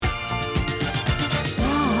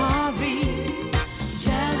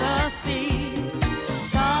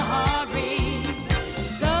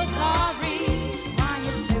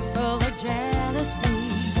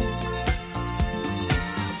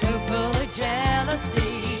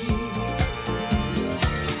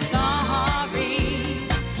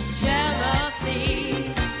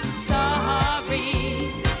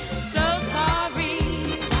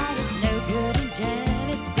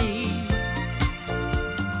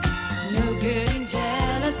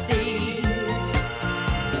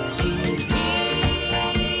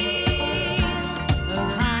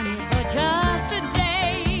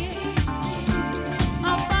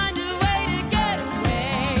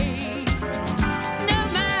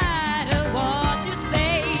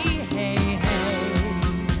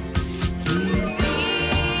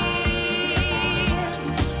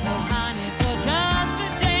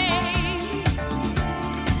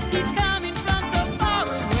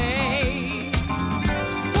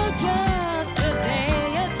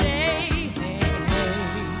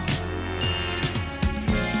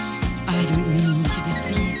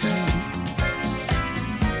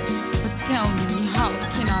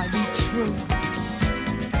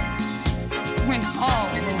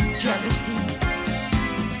jealousy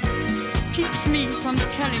keeps me from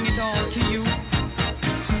telling it all to you.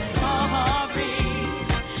 Sorry,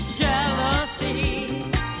 jealousy.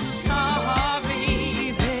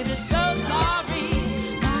 Sorry, baby, so sorry.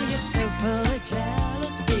 Why you're so full of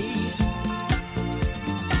jealousy?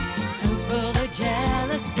 So full of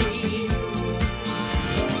jealousy.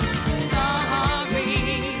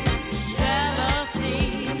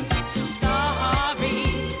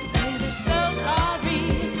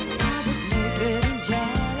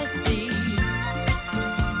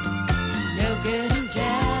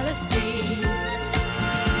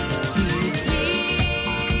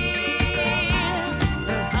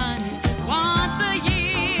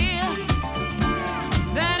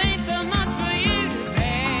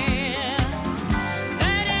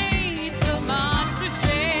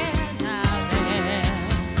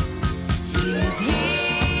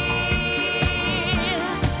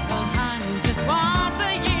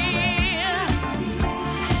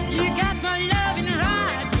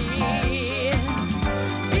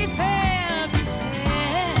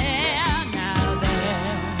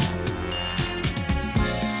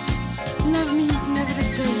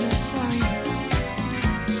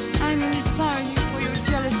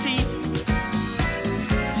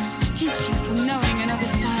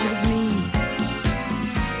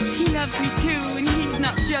 Me too, and he's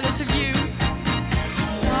not jealous of you.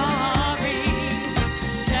 Sorry,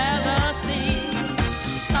 jealousy.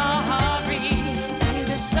 Sorry,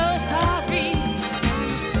 baby, so sorry.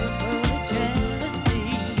 I'm so full of jealousy.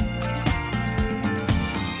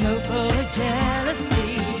 So full of jealousy.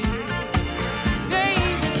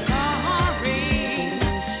 Baby, sorry,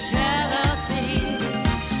 jealousy.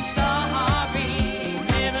 Sorry,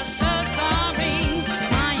 baby, so sorry.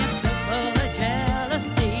 I am so full of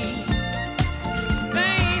jealousy.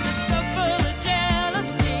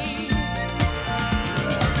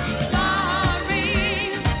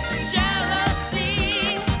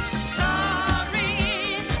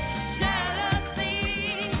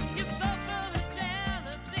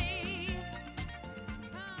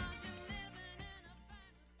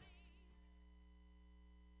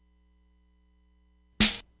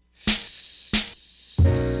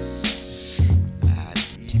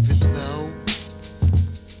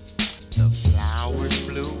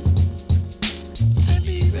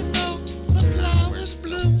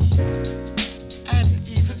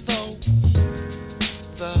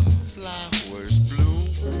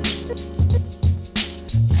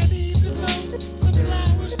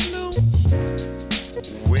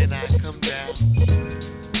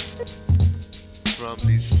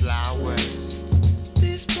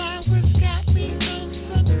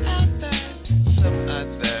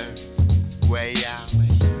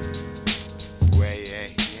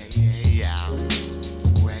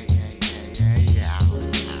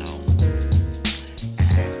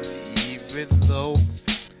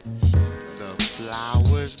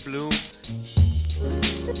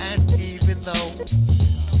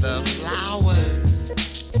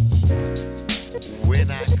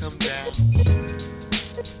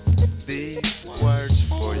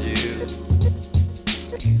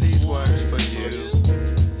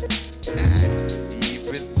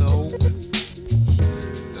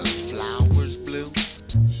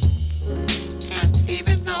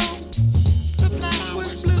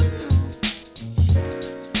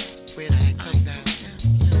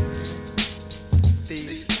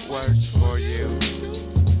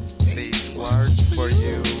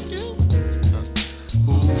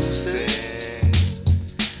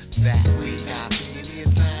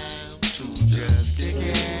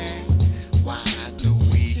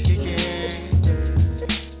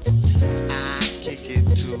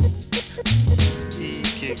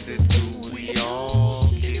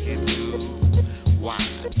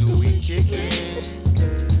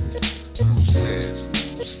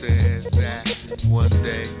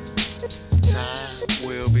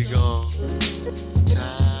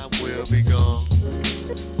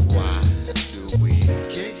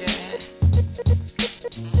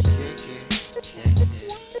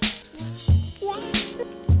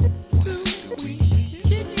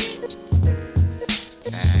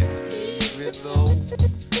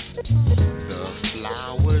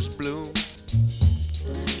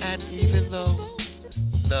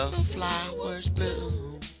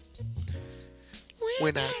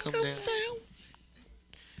 When I come down,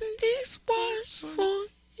 these words for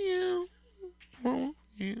you, for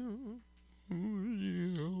you, for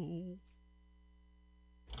you.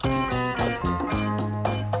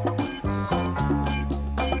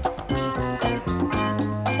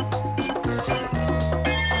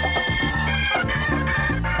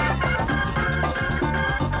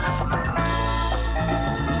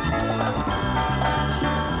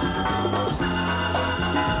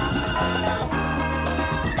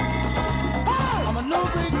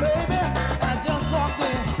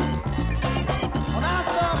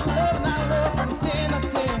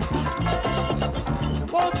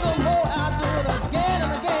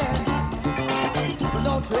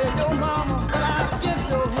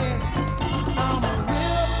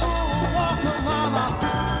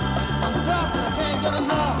 mama. I'm drunk and I can't get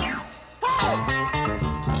enough. Hey!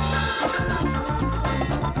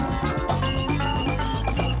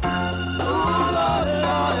 Ooh, Lordy,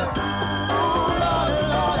 Lordy. Ooh, Lordy,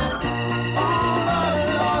 Lordy. Ooh, Lordy,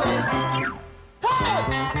 Lordy. Hey!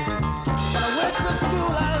 When I went to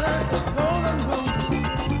school, I learned the golden rule.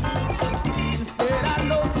 Instead, I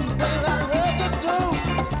know some things I love to do.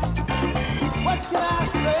 What can I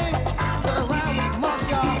say? Get around with monks,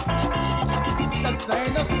 y'all. That thing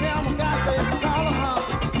the film got they call a hump.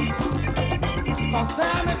 'Cause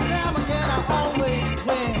time and time again I always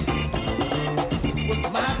win. With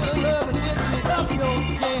my good love and itching up your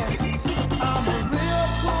skin. I'm a real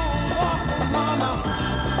cool walker, mama.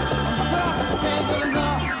 I'm drunk, I can't get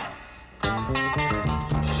enough.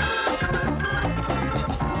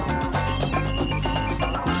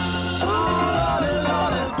 Ooh, Lordy,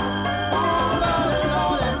 Lordy. Ooh, Lordy,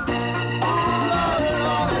 Lordy. Ooh, Lordy,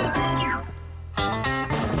 Lordy.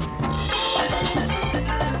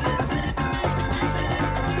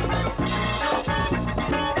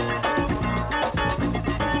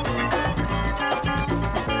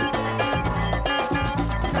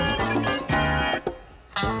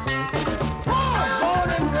 Born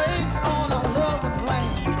and raised on a loving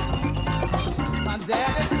land. My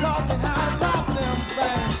daddy taught me how to rock them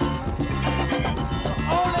things. The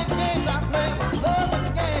only games I played was love and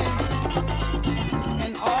the game.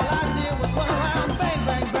 And all I did was run around and bang,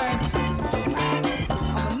 bang, bang.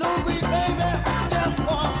 I'm a newbie baby, just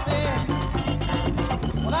walked in.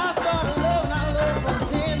 When I started loving, I loved from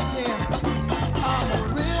 10 to 10. I'm a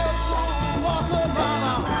real cool walker,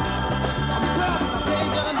 mama. I'm drunk, I can't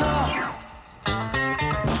get enough.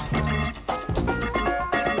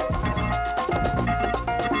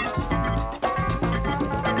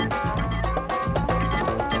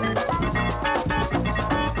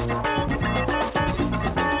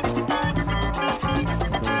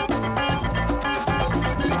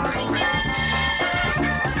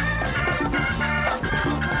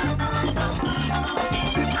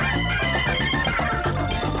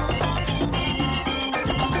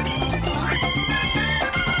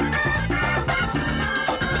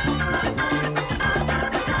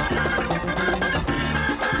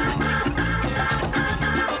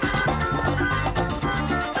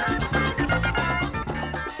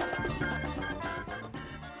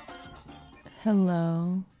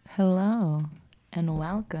 Hello, hello, and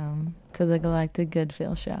welcome to the Galactic Good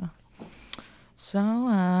Feel Show. So,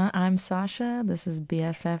 I'm Sasha, this is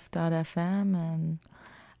BFF.FM, and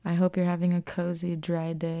I hope you're having a cozy,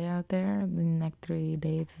 dry day out there. The next 3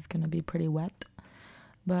 days is going to be pretty wet,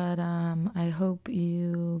 but I hope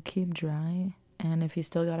you keep dry, and if you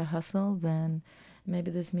still got to hustle, then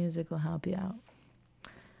maybe this music will help you out.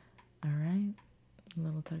 All right, a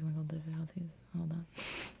little technical difficulties, hold on.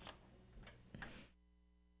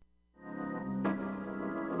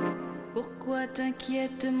 Pourquoi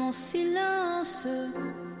t'inquiète mon silence?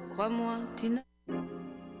 Crois-moi, tu n'as...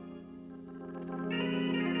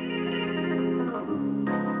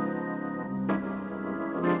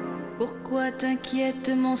 Pourquoi t'inquiète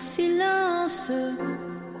mon silence?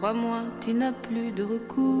 Crois-moi, tu n'as plus de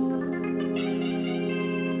recours.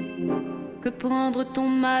 Que prendre ton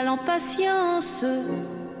mal en patience,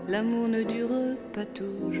 l'amour ne dure pas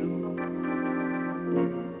toujours.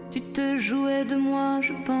 Tu te jouais de moi,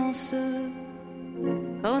 je pense,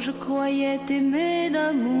 quand je croyais t'aimer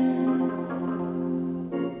d'amour.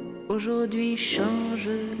 Aujourd'hui change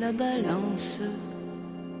la balance,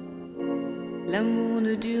 l'amour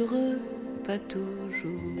ne dure pas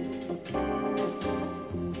toujours.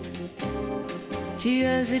 Tu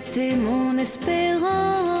as été mon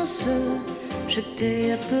espérance, je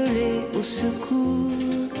t'ai appelé au secours.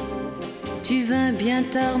 Tu vins bien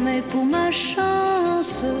tard, mais pour ma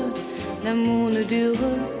chance, l'amour ne dure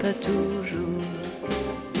pas toujours.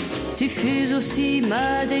 Tu fus aussi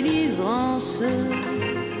ma délivrance,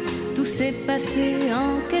 tout s'est passé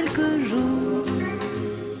en quelques jours.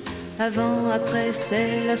 Avant, après,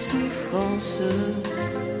 c'est la souffrance,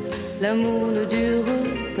 l'amour ne dure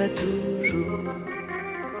pas toujours.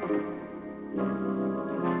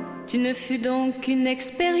 Tu ne fus donc qu'une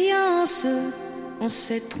expérience, on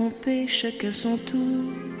s'est trompé chacun son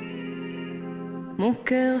tour. Mon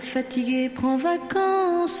cœur fatigué prend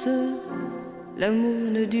vacances,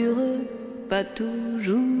 l'amour ne dure pas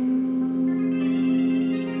toujours.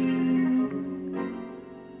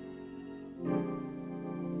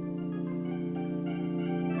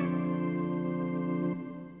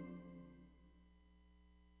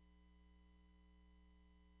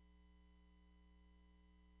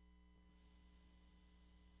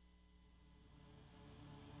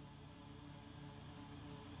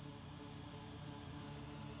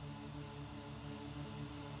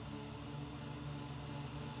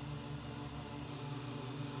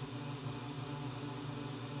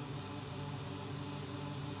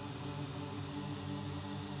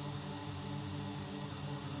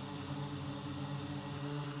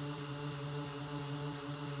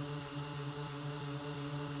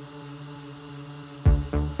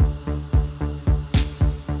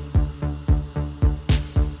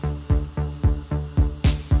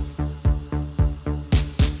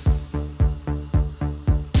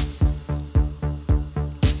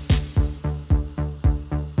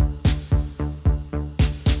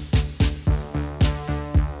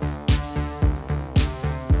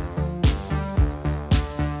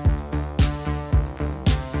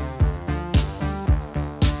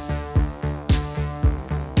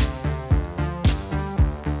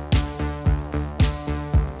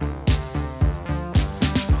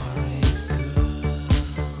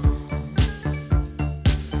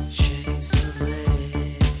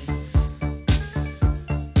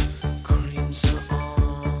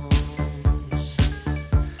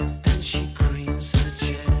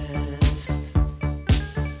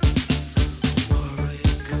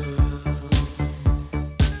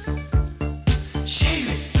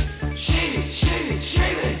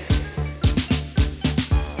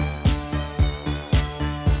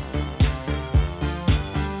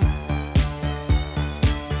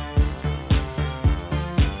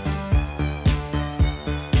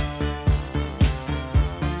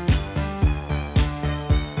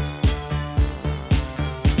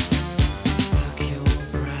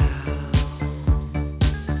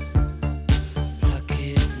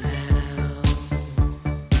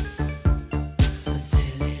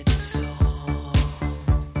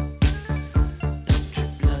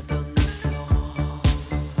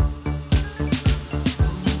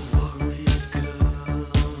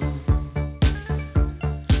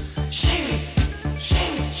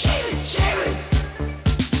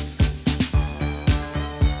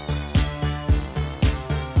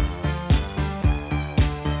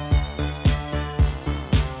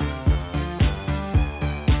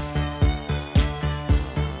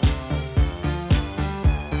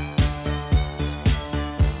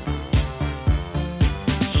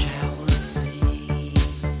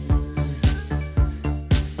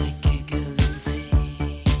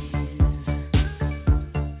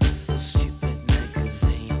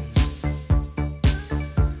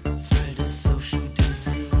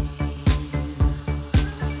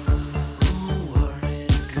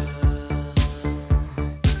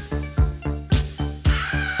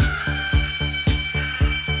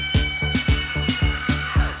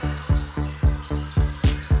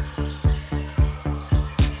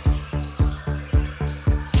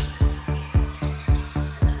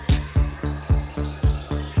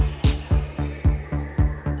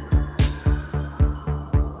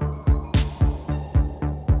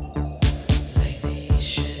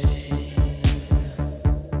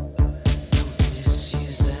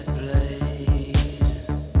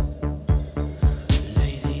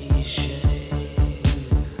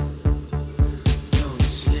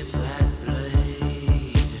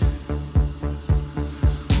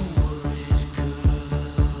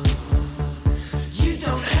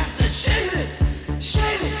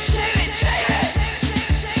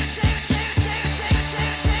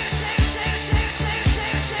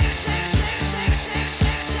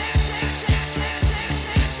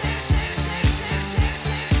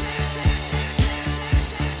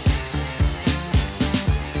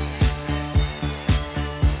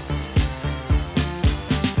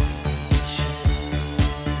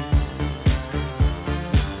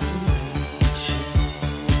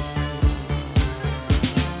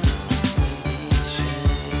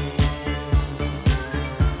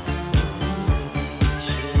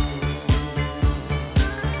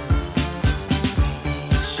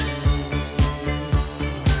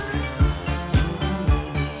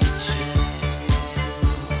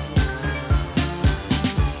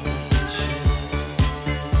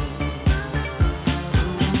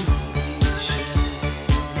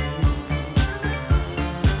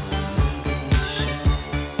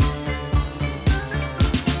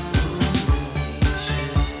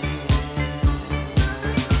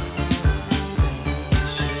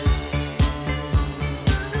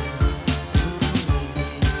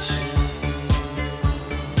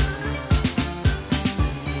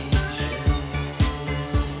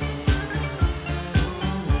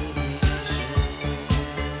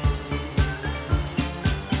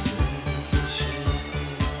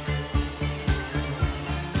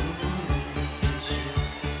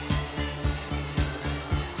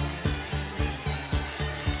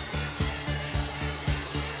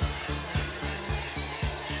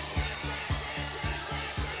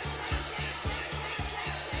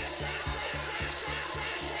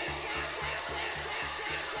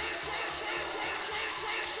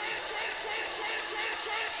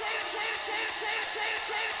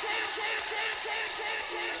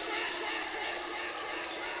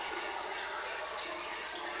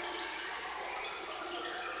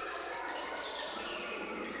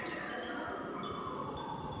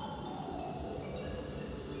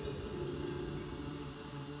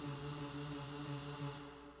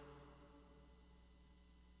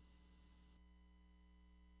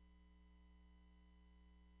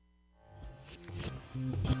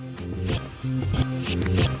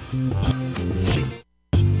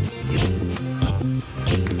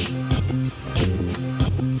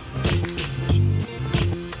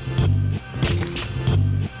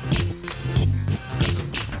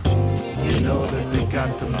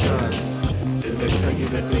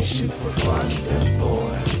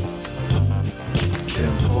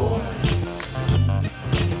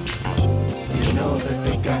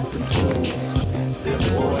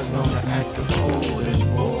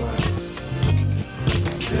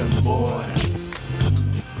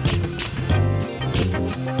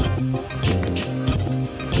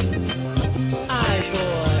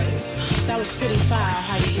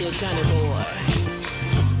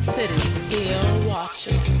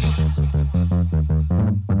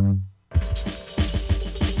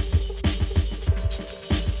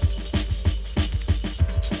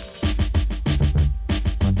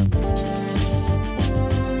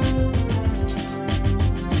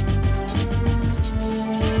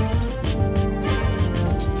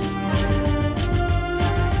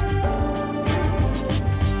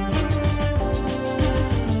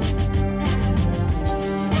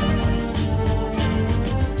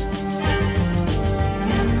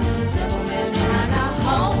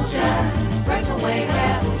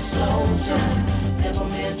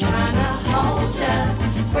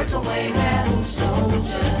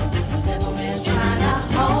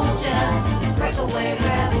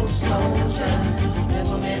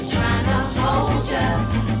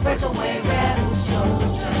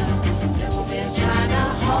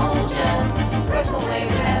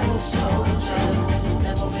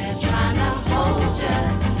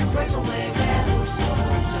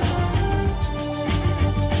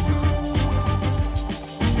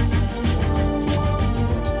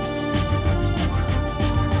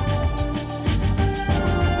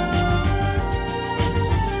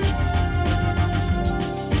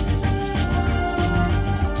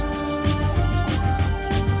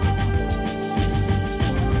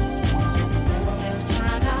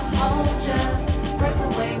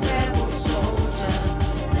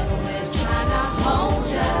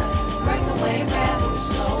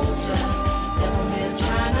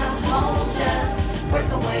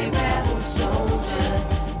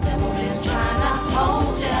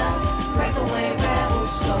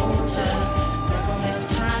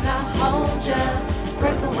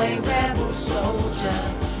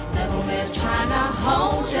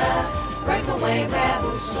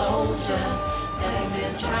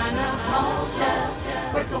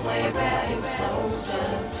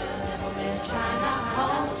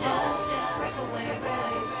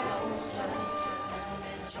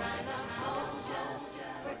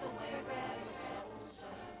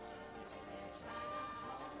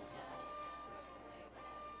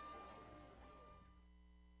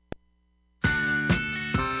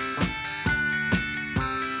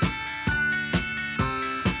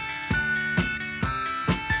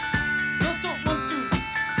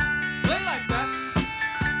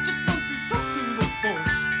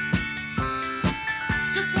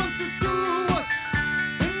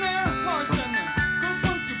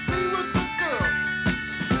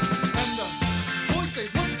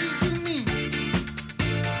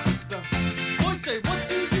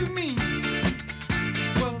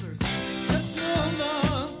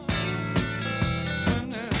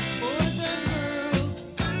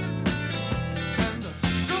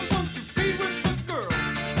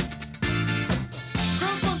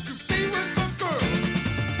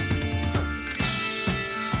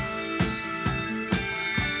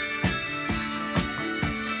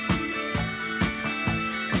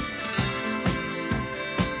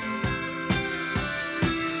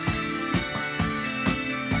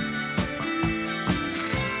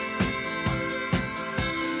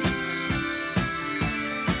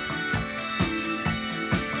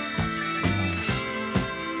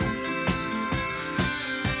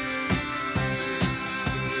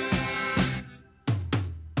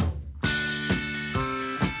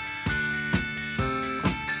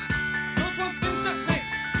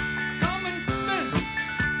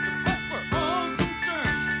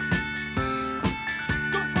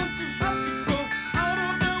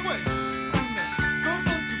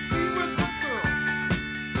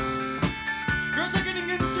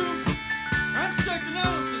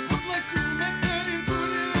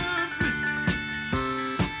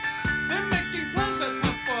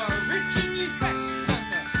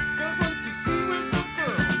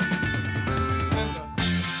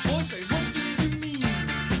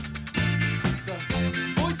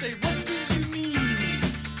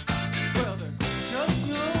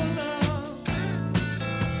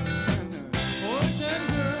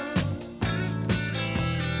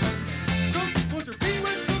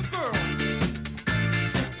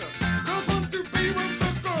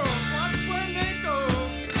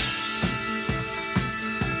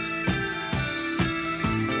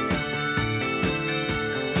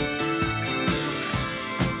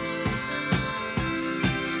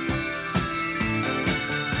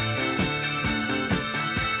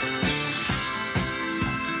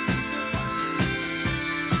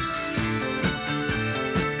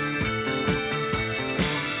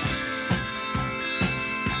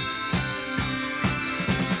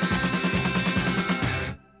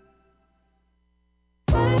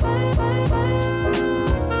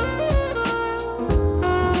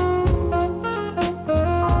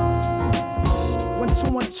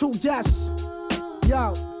 Yes,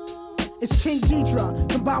 yo, it's King Ghidra,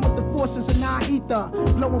 combined with the forces of non-ether,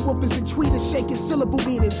 blowing woofers and tweeters, shaking syllable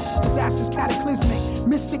meters, disasters cataclysmic,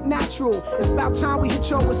 mystic natural. It's about time we hit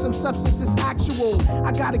y'all with some substances actual.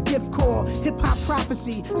 I got a gift called hip-hop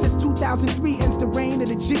prophecy. Since 2003 ends the reign of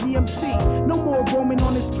the Jiggy MT. No more roaming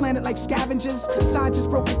on this planet like scavengers. Scientists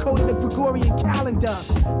broke the code of the Gregorian calendar,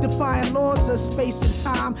 defying laws of space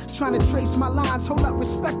and time, trying to trace my lines. Hold up,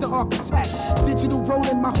 respect the architect. Digital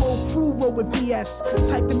rolling, my whole crew roll with VS.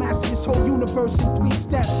 Type to master this whole universe in 3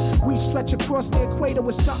 steps. We stretch across the equator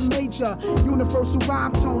with something major. Universal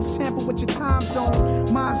rhyme tones tamper with your time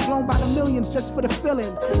zone. Minds blown by the millions just for the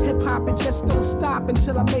feeling. Hip-hop, it just don't stop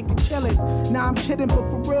until I make a killing. Nah, I'm kidding, but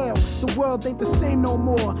for real, the world ain't the same no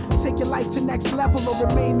more. Take your life to next level or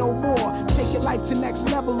remain no more. Take your life to next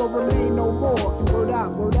level or remain no more. Word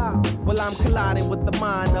out, word out. Well, I'm colliding with the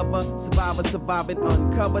mind of a survivor, surviving,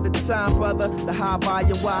 uncover the time, brother. The high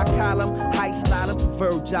volume, wide column, height sliding,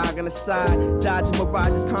 verb jogging aside. Dodging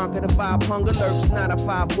mirages, conquer the vibe, hunger lurks, 9 to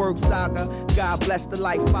 5 work saga. God bless the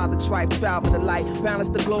life, father trife, travel the light. Balance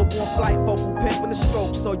the globe on flight, vocal pimp with a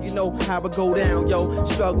stroke, so you know how it go down, yo.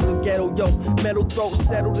 Struggle to ghetto, yo. Metal throat,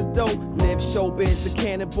 settle the dough. Live showbiz, the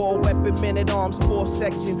cannonball, weapon, men at arms, 4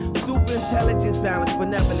 section. Super intelligence, balance,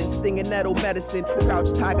 benevolence, stinging nettle medicine.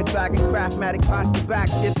 Crouch, tiger, dragon, craftmatic, posture, back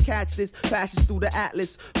shift, catch this, passes through the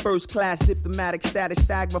atlas. First class, diplomatic status,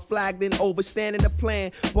 stagma, flagged in, overstanding the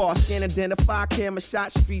plan. Bar scan, identify, camera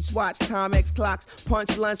shot, streets watch, time X clocks.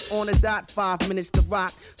 Punch lunch on the dot, 5 minutes to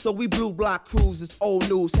rock. So we blue block cruises, old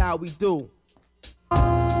news, how we do.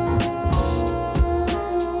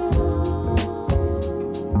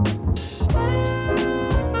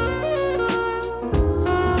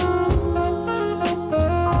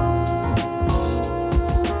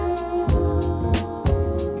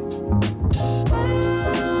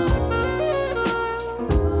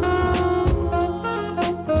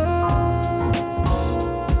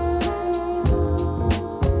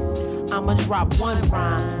 Drop one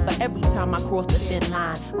rhyme, but every time I cross the thin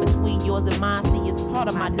line between yours and mine, see it's part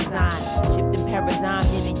of my design. Shifting paradigm,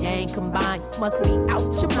 yin and yang combined. Must be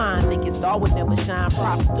out your mind, thinking star would never shine.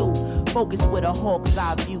 Props do, focus with a hawk's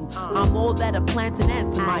eye view. I'm all that a plantain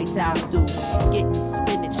and some White House do. Getting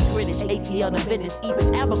spinach, Greenwich, ATL to Venice.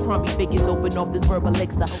 Even Abercrombie figures open off this verbal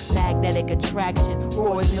elixir. Magnetic attraction,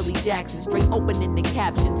 raw as Millie Jackson. Straight open in the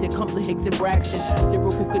captions, here comes a Hicks and Braxton.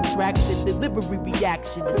 Lyrical contraction, delivery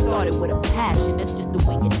reaction. It started with a passion, that's just the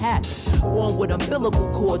way it happened. Born with umbilical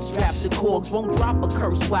cords strapped to cords, won't drop a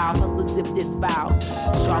curse while hustlers zip this vows.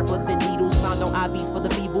 Sharper than needles, found no IVs for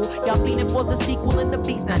the feeble. Y'all feeling for the sequel and the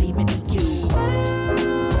beast, not even EQ.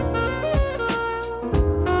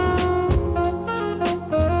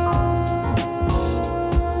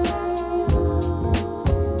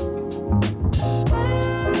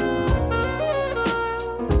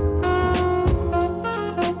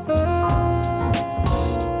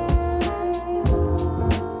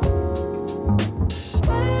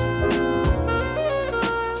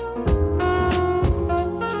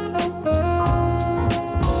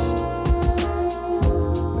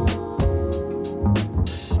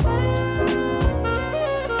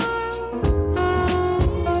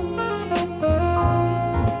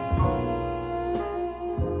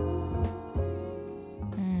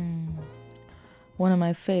 One of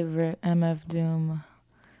my favorite MF Doom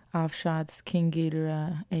offshots, King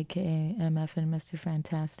Ghidorah, aka MF and Mr.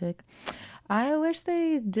 Fantastic. I wish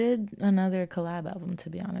they did another collab album, to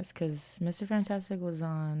be honest, because Mr. Fantastic was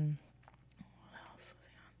on, what else was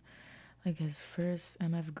he like his first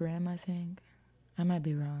MF Graham, I think. I might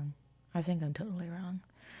be wrong. I think I'm totally wrong.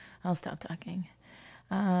 I'll stop talking.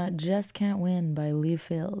 Just Can't Win by Lee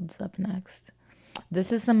Fields up next.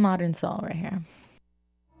 This is some modern soul right here.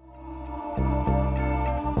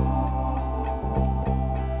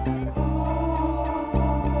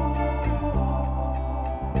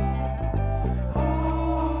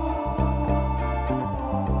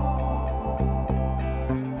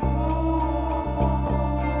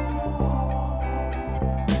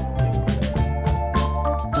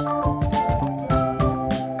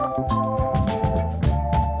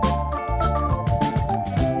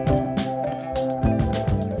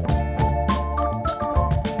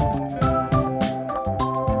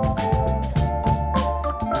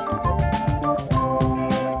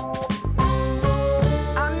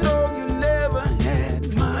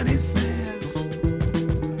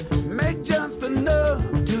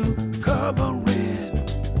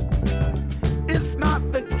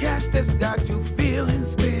 That's got you feeling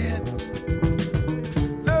spent.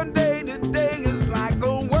 The day to day is like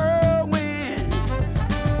a whirlwind.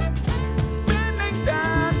 Spending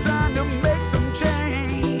time trying to make some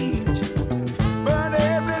change, but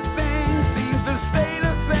everything seems to stay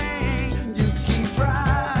the same. You keep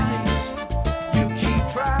trying, you keep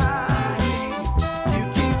trying, you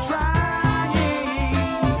keep trying,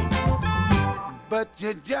 but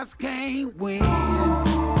you just can't win.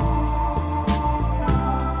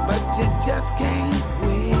 But you just can't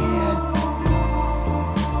win.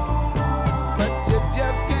 But you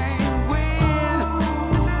just can't win.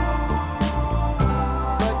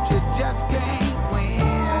 But you just can't win.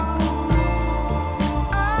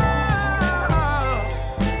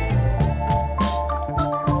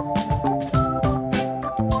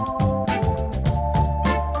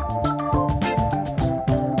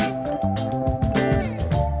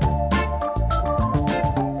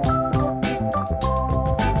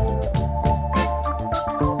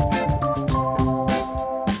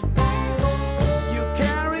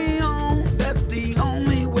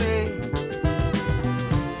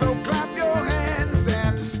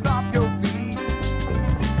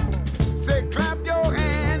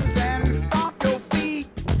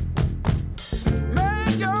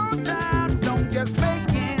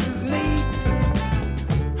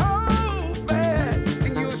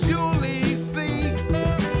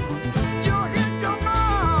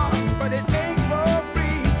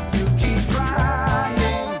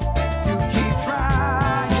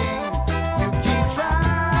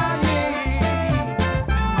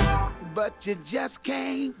 But you just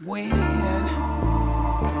can't win.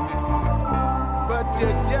 But you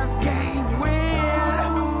just can't win.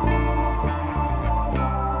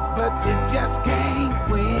 But you just can't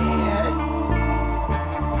win.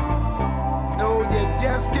 No, you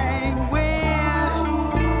just can't win.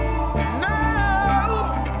 No,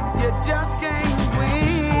 you just can't win.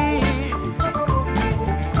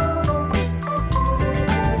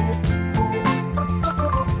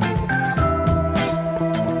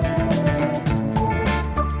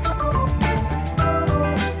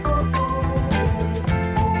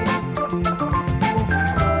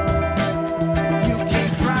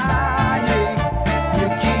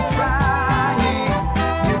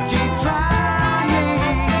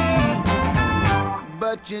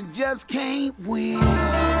 But you just can't win.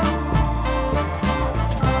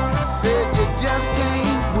 Said you just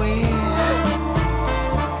can't win.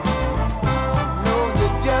 No, you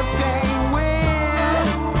just can't win.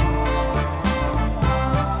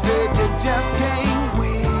 Said you just can't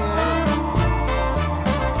win.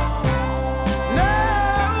 No.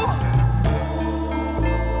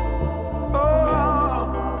 Oh.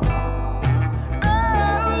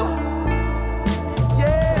 Oh.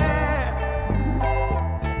 Yeah.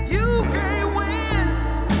 You can't win,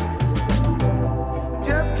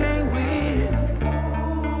 just can't win,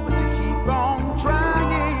 but you keep on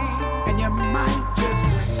trying, and you might just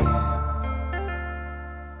win.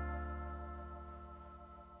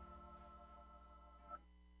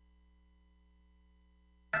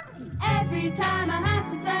 Every time I have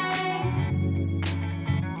to say,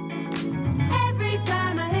 every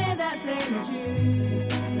time I hear that same tune,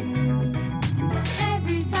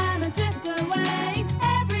 every time I drift away,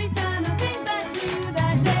 every time I think back to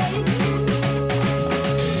that day.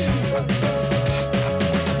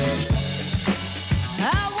 I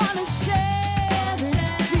wanna share this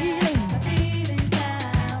feeling,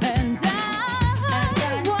 and I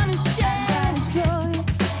wanna share this joy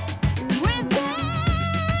with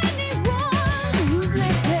anyone.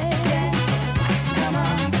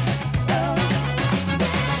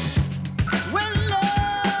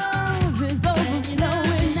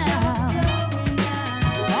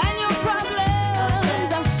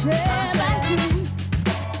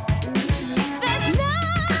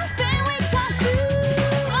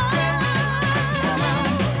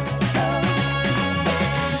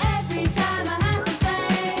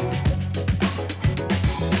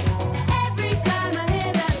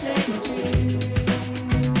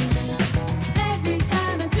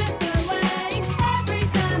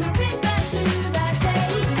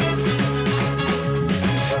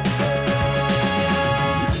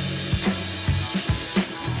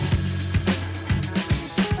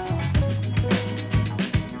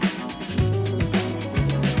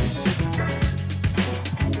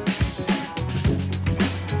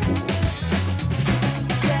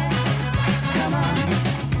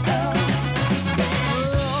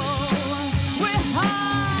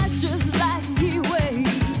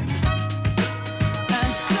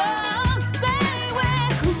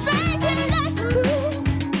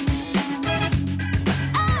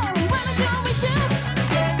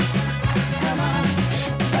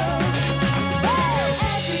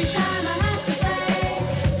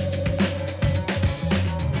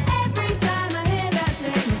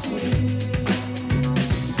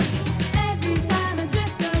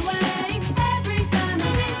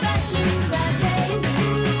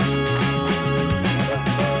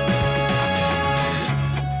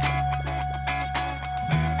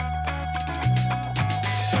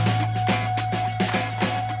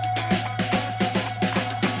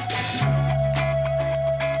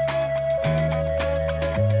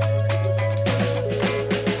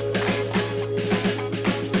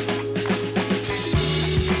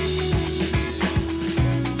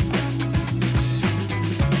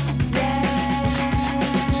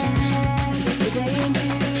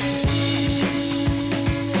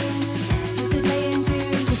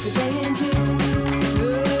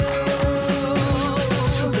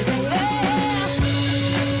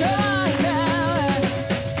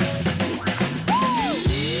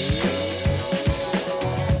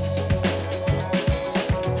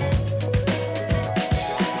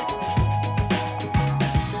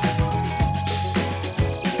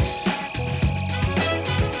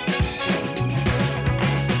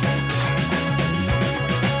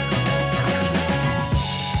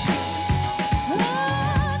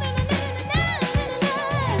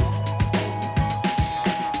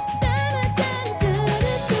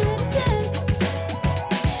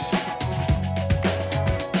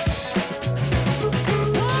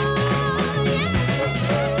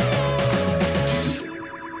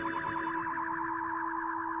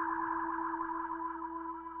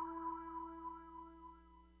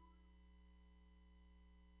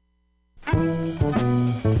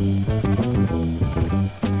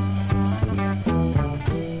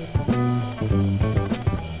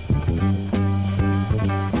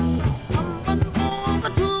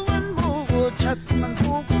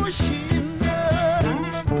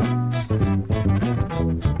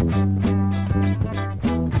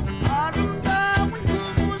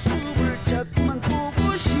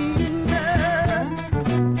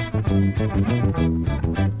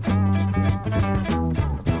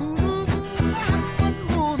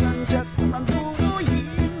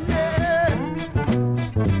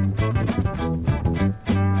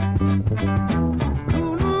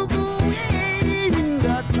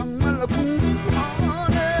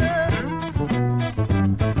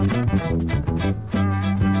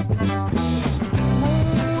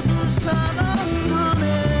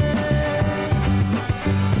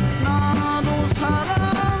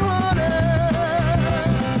 사랑하네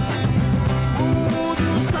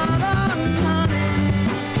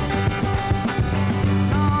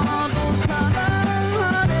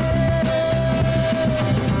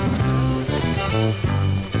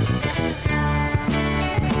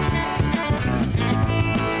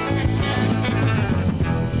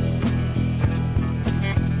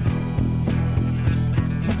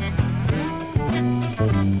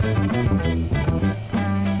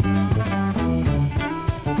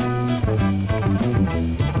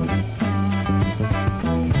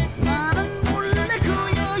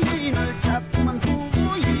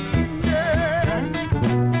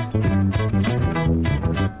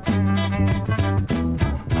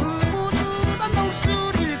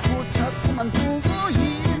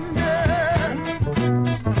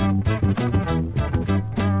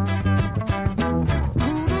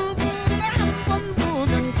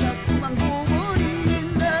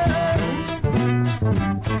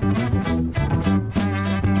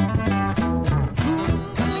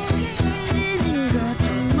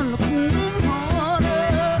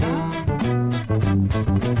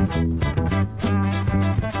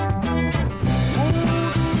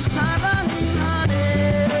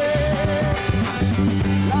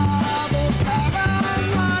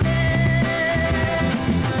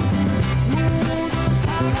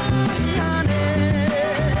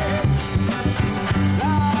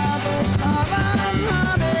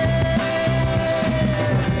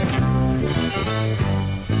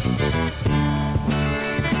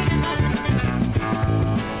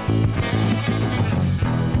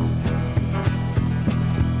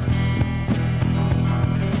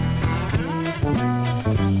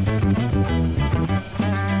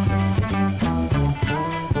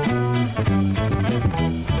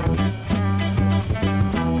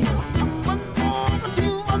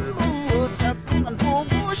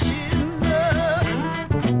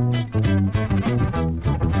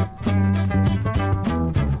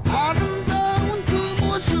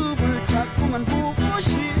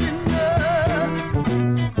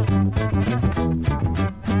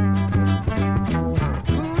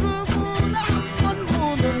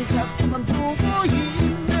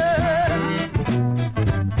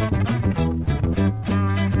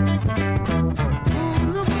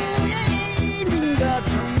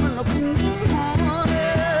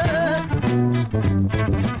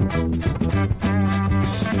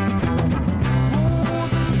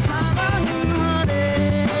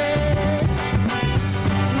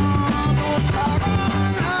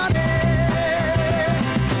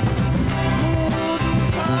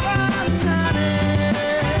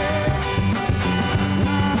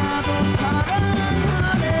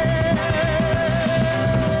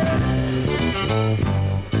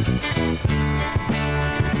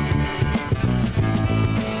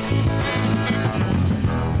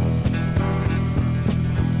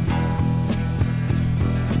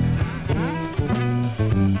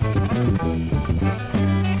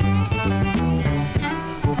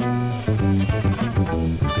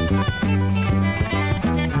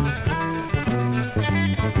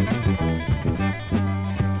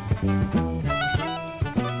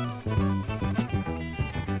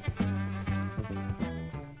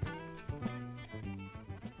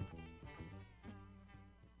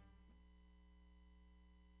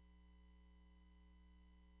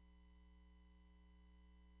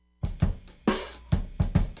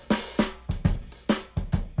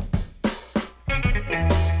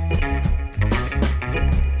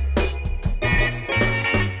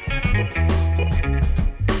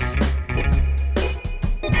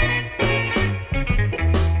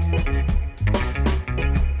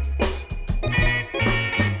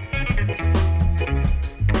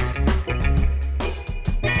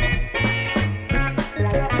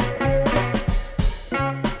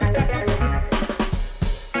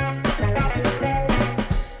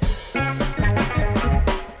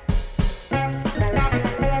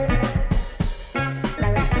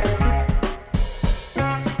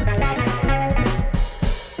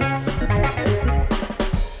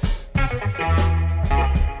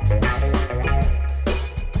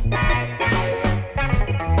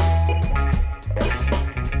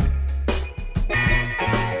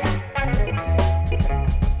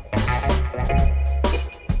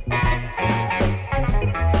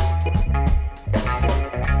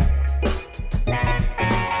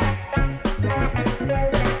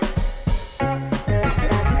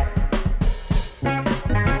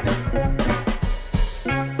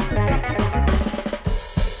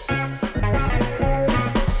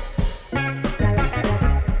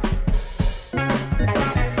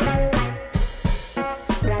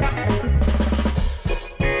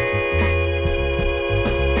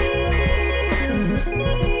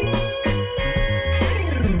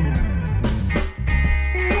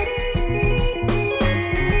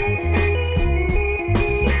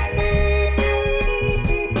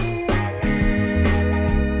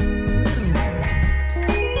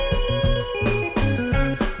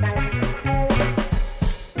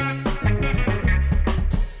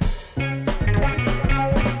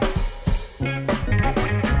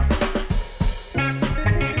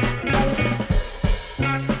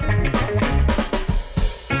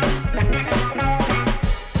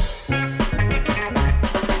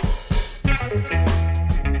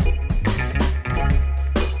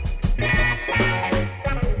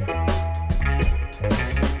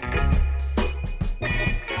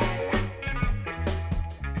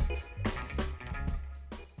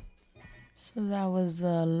So that was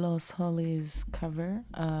Los Holies cover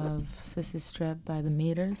of Sissy Strep by The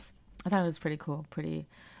Meters. I thought it was pretty cool, pretty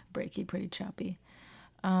breaky, pretty choppy.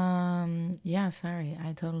 Yeah, sorry,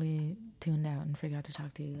 I totally tuned out and forgot to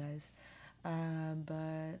talk to you guys.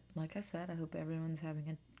 But like I said, I hope everyone's having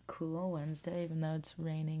a cool Wednesday, even though it's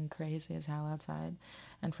raining crazy as hell outside,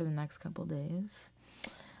 and for the next couple days.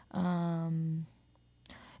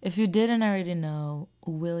 If you didn't already know,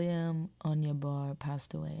 William Onyeabor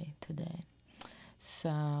passed away today.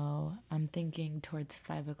 So I'm thinking towards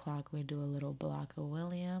 5 o'clock we do a little block of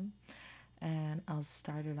William, and I'll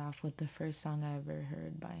start it off with the first song I ever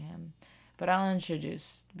heard by him. But I'll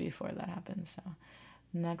introduce before that happens. So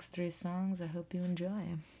next 3 songs, I hope you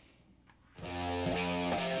enjoy. Yeah,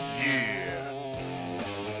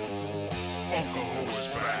 Funkaho is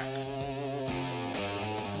back.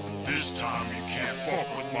 This time you can't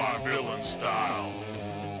fuck with my villain style,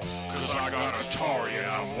 'cause I got Atari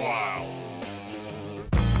and I'm wild.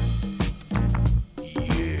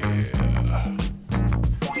 Yeah,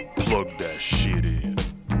 plug that shit in.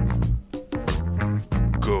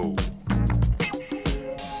 Go.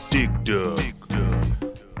 Dig Dug.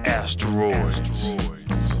 Asteroids.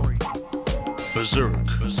 Berserk.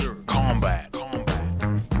 Combat.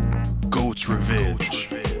 Goat's Revenge.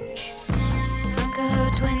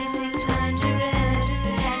 Funko 2600,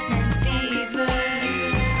 Pac-Man Fever,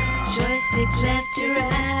 joystick left to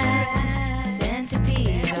right,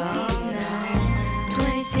 centipede all night.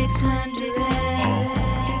 2600,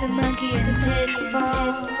 do the monkey in the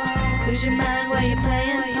pitfall, lose your mind while you're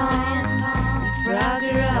playing Pong, and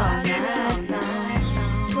Frogger all night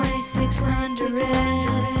long. 2600,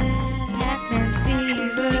 Pac-Man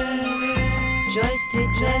Fever,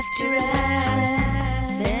 joystick left to right,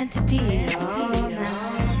 centipede all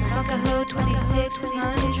night. Funkaho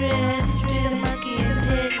 2600, do the monkey in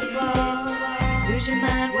pitfall, lose your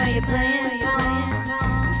mind while you're playing Pong,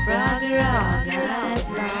 and Frogger all night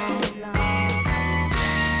long.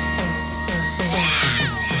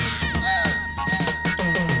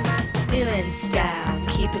 Villain style,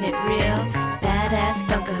 keeping it real, badass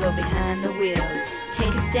Funkaho behind the wheel.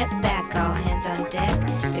 Take a step back, all hands on deck.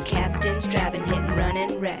 The captain's driving, hit and run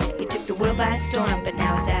and wreck. He took the world by storm, but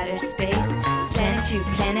now it's out of space. Planet to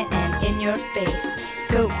planet and in your face.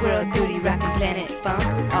 Goat world booty, rockin' planet funk.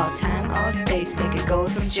 All time, all space, making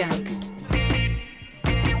gold from junk.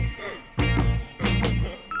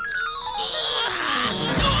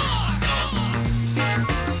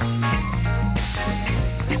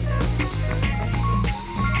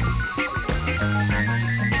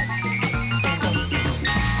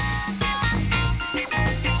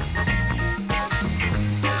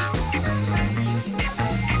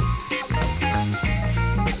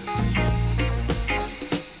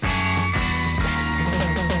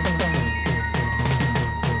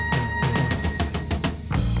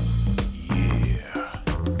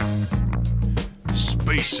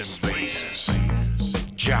 Space Invaders,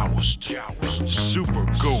 Joust, Super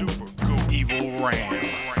Goat, Evil Ram.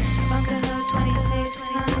 Funkaho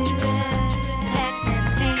 2600, Pac-Man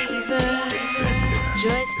Fever,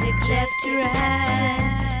 joystick left to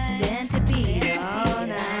right, centipede all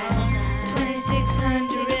night.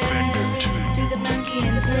 2600, do the monkey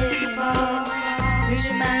in the pitfall, lose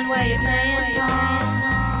your mind while you're playing Pong,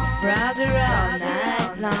 Frogger all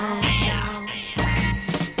night long.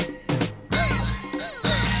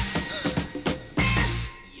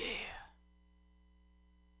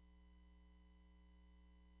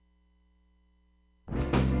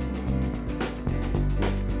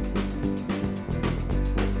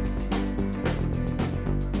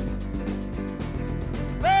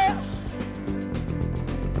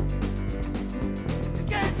 You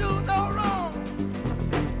can't do no wrong.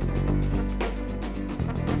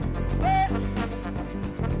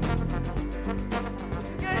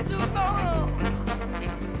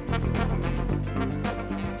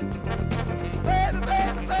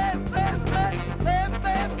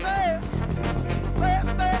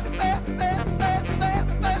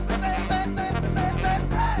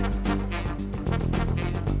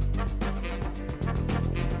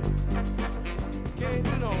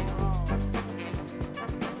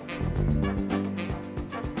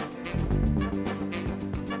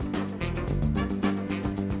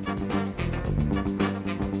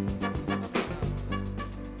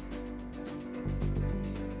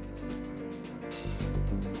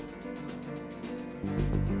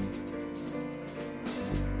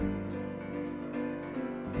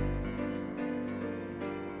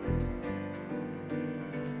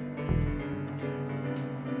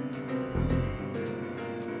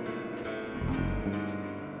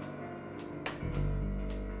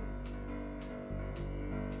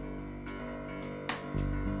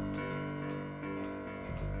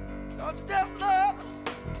 Don't you just love it?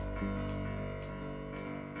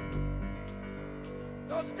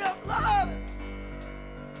 Don't you just love it?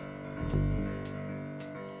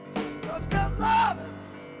 Don't you just love it?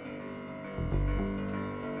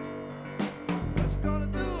 What you gonna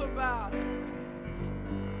do about it?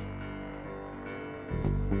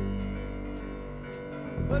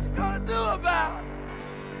 What you gonna do about it?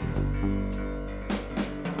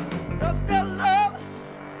 Don't you just love it?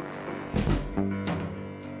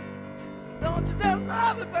 Don't you just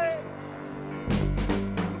love it, baby?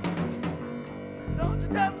 Don't you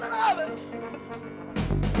just love it?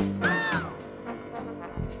 Ow!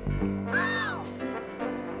 Ow!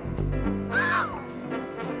 Ow!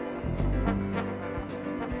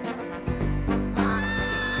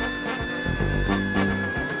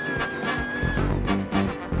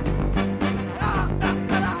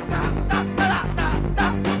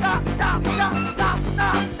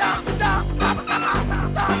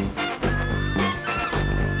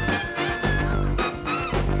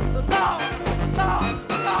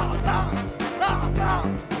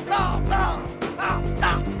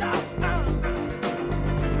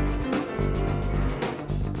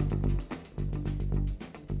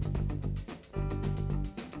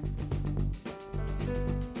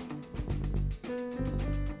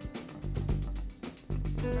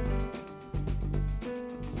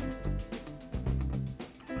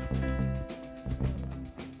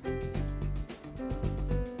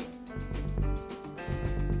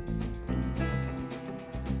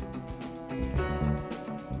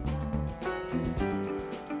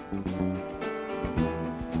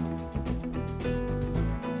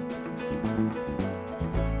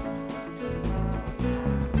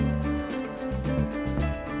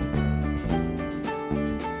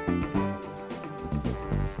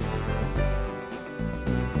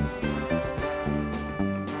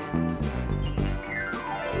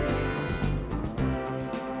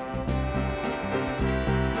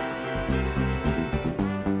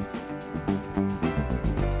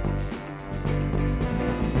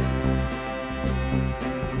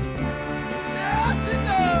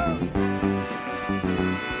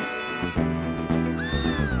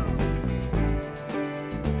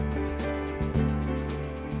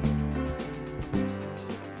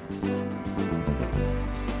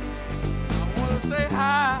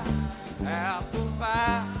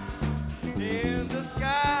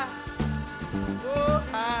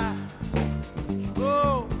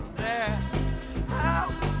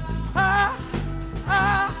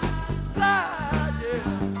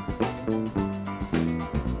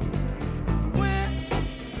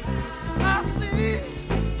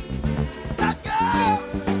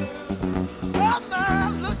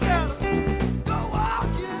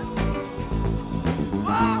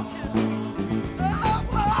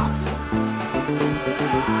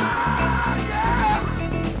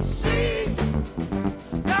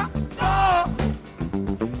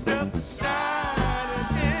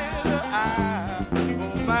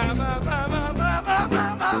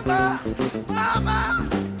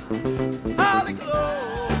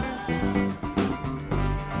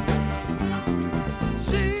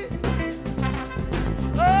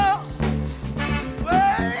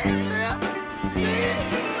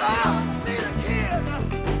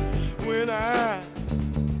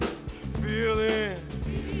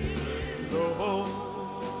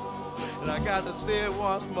 Got to say it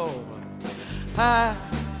once more. High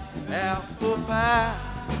apple pie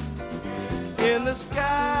in the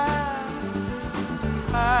sky.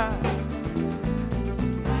 High.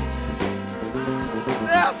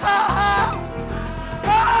 That's how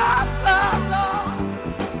I fly, Lord.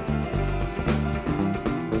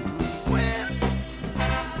 When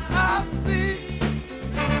I see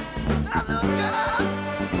that little girl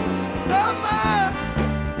of mine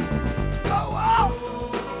go off.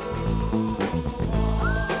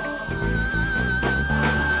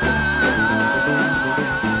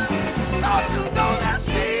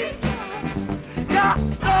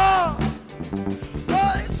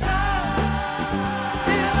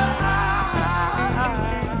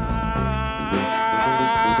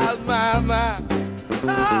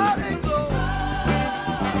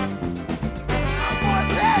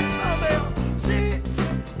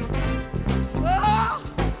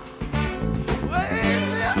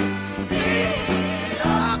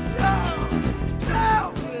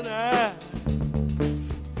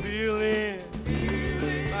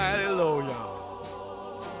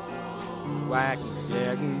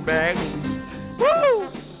 Back. Woo!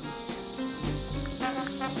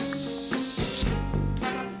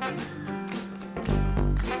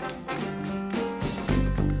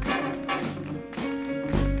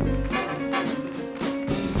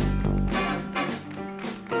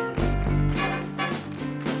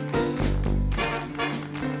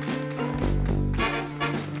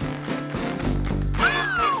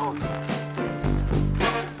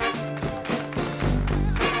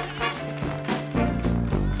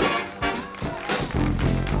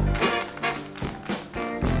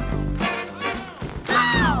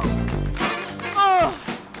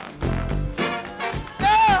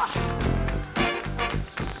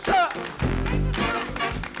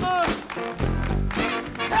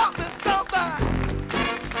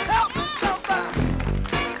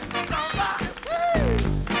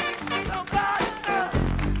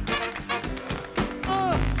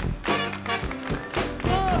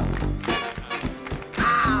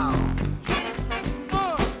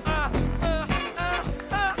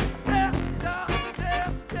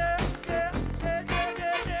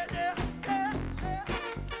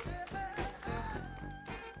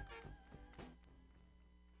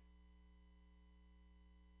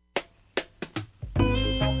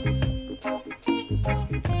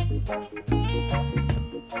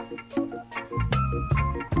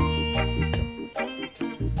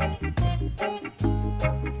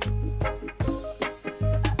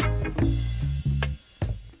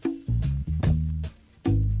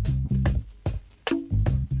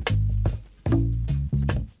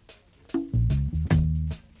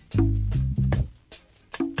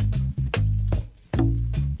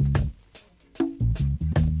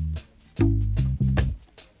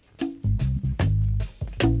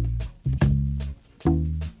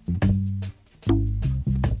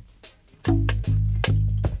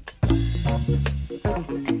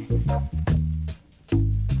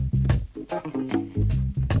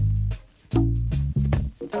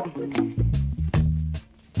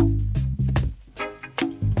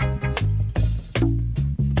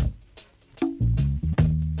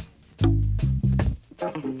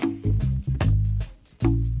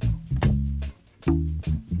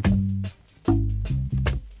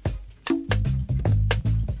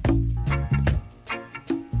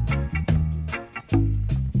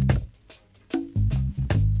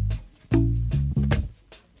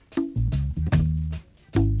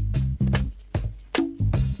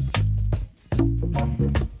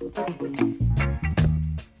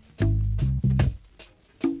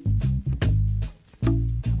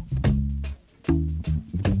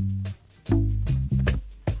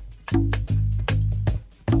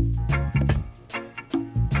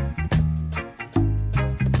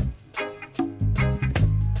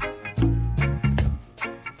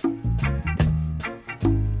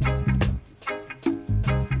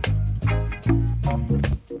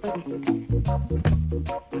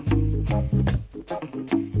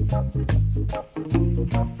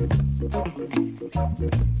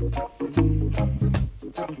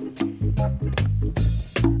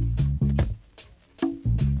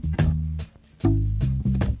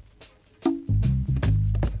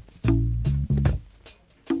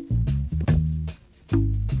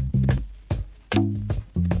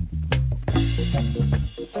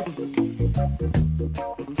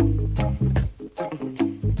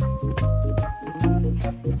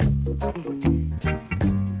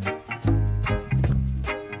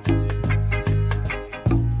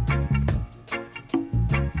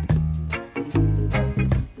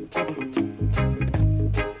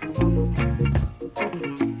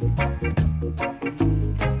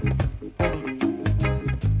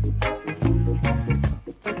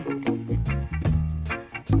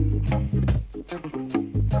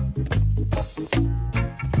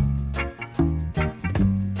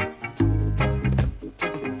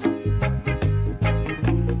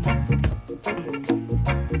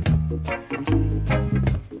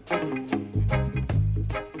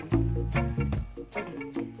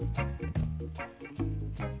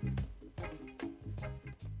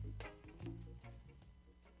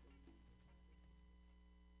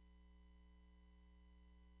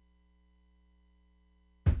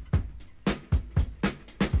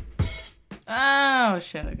 Oh,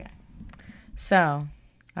 shit, okay. So,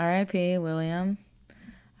 R.I.P. William.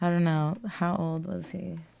 I don't know. How old was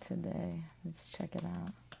he today? Let's check it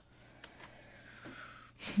out.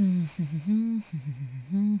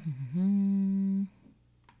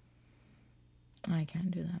 I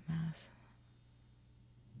can't do that math.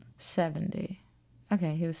 70.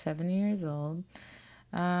 Okay, he was 70 years old.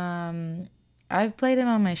 I've played him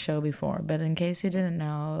on my show before, but in case you didn't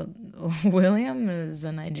know, William is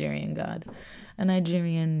a Nigerian god, a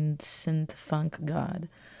Nigerian synth funk god.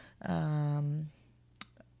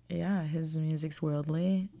 Yeah, his music's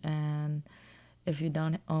worldly, and if you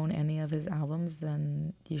don't own any of his albums,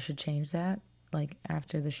 then you should change that, like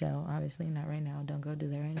after the show. Obviously, not right now. Don't go do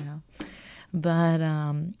that right now. But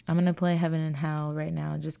I'm going to play Heaven and Hell right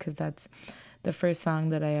now just because that's the first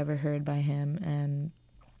song that I ever heard by him, and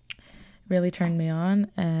really turned me on,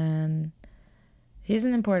 and he's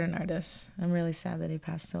an important artist. I'm really sad that he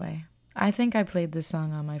passed away. I think I played this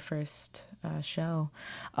song on my first show.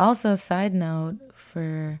 Also, side note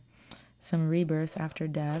for some rebirth after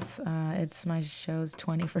death, it's my show's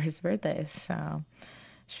 21st birthday, so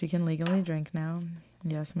she can legally drink now.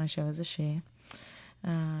 Yes, my show is a she.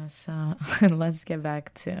 So let's get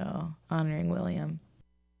back to honoring William.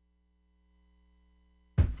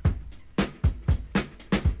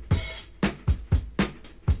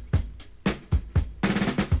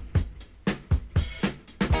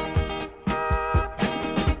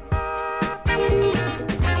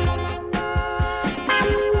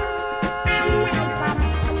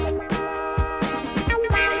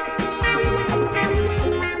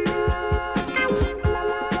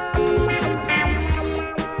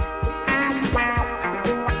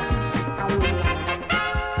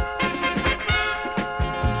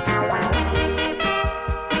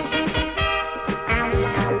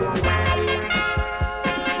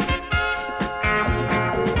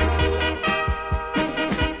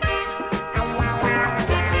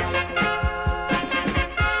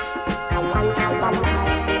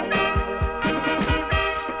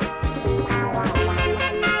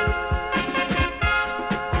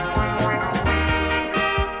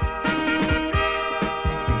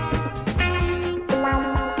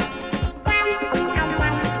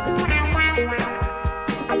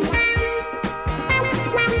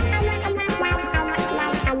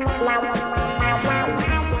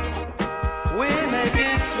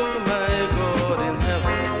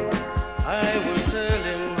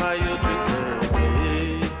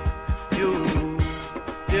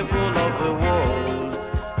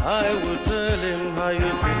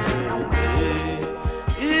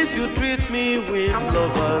 me with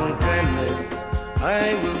love and kindness,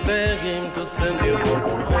 I will beg him to send you all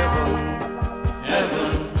to heaven.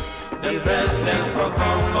 Heaven, the best place for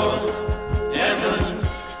comfort. Heaven,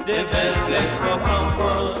 the best place for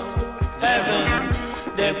comfort. Heaven,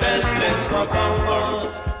 the best place for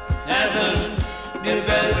comfort. Heaven, the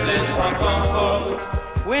best place for comfort.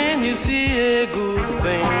 When you see a good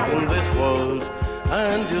thing in this world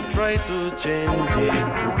and you try to change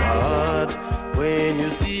it to bad, when you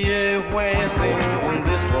see a white thing in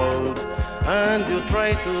this world and you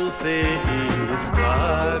try to say it's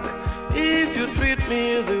black, if you treat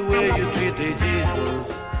me the way you treated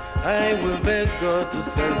Jesus, I will beg God to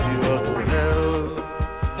send you all to hell.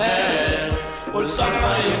 Hell will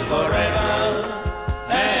suffer you forever.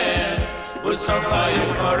 Hell will suffer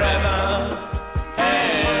you forever.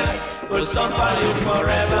 Hell will suffer you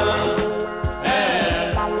forever.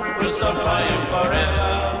 Hell will suffer you forever.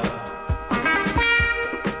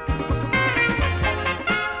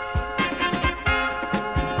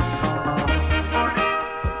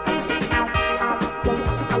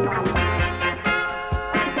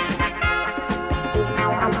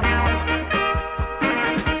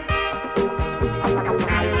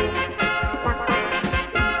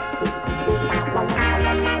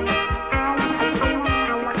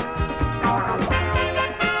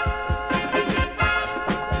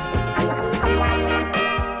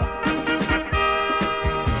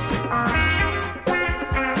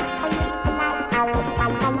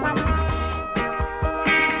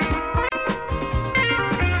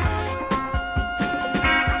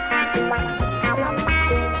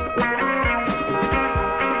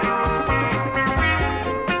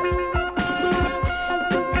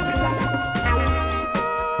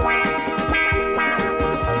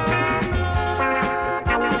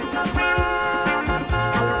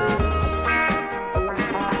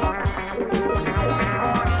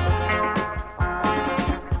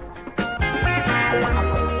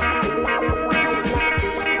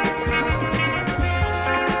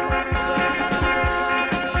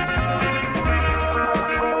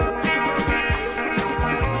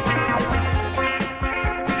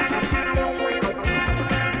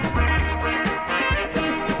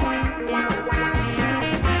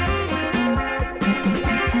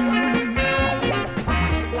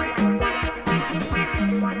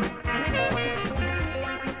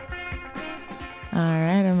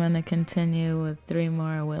 Continue with 3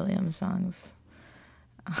 more Williams songs.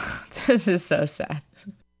 This is so sad.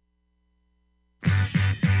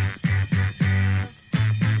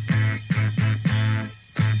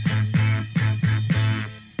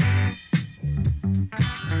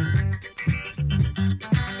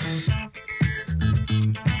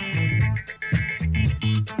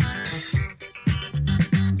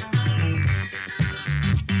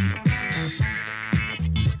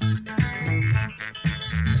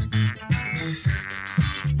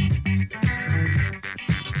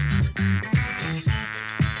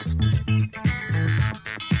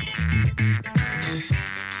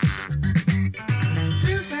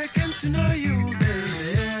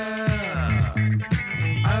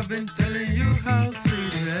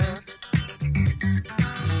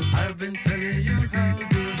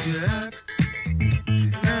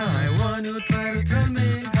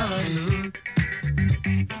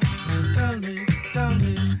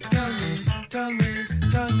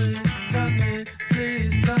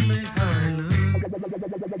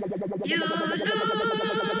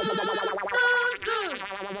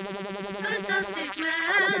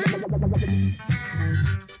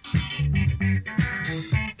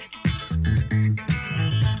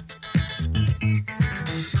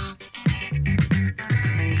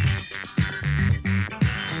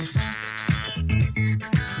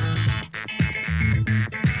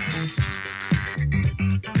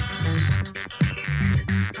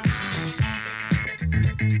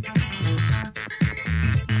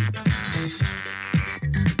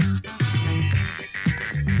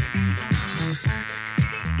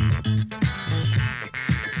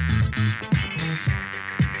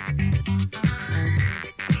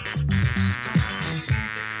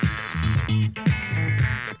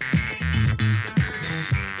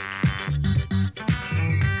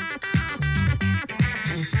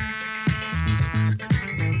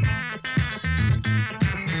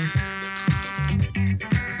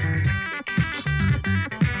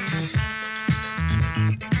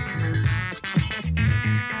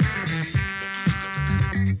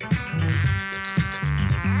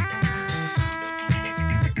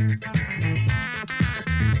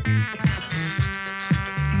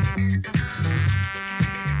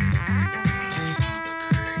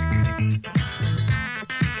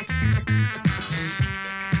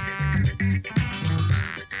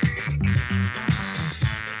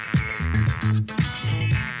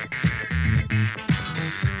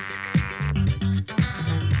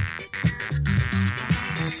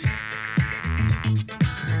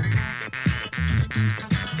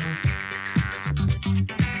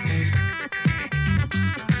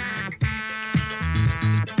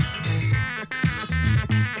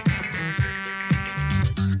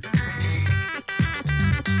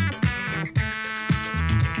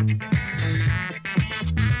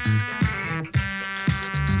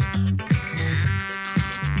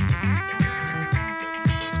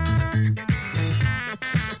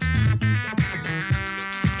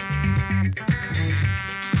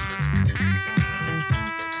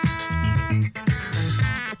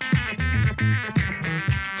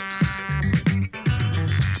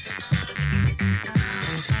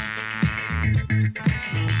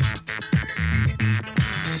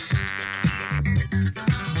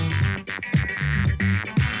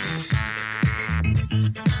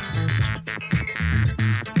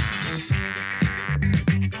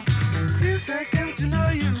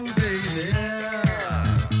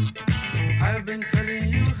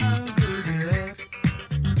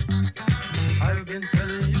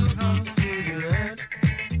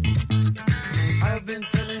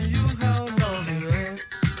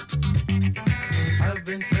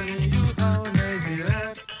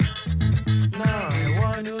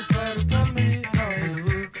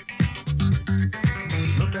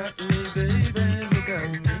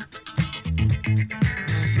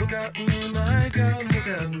 got me, my girl, look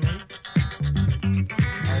at me.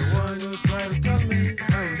 I want you to try to tell me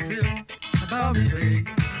how you feel about me, babe.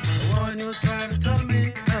 I want you to try to tell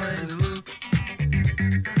me how I look.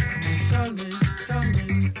 Tell me, tell me,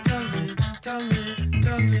 tell me, tell me,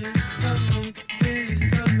 tell me, tell me, please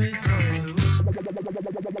tell me how I look.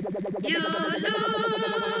 You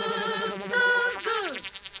look so good,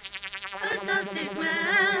 fantastic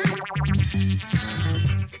man.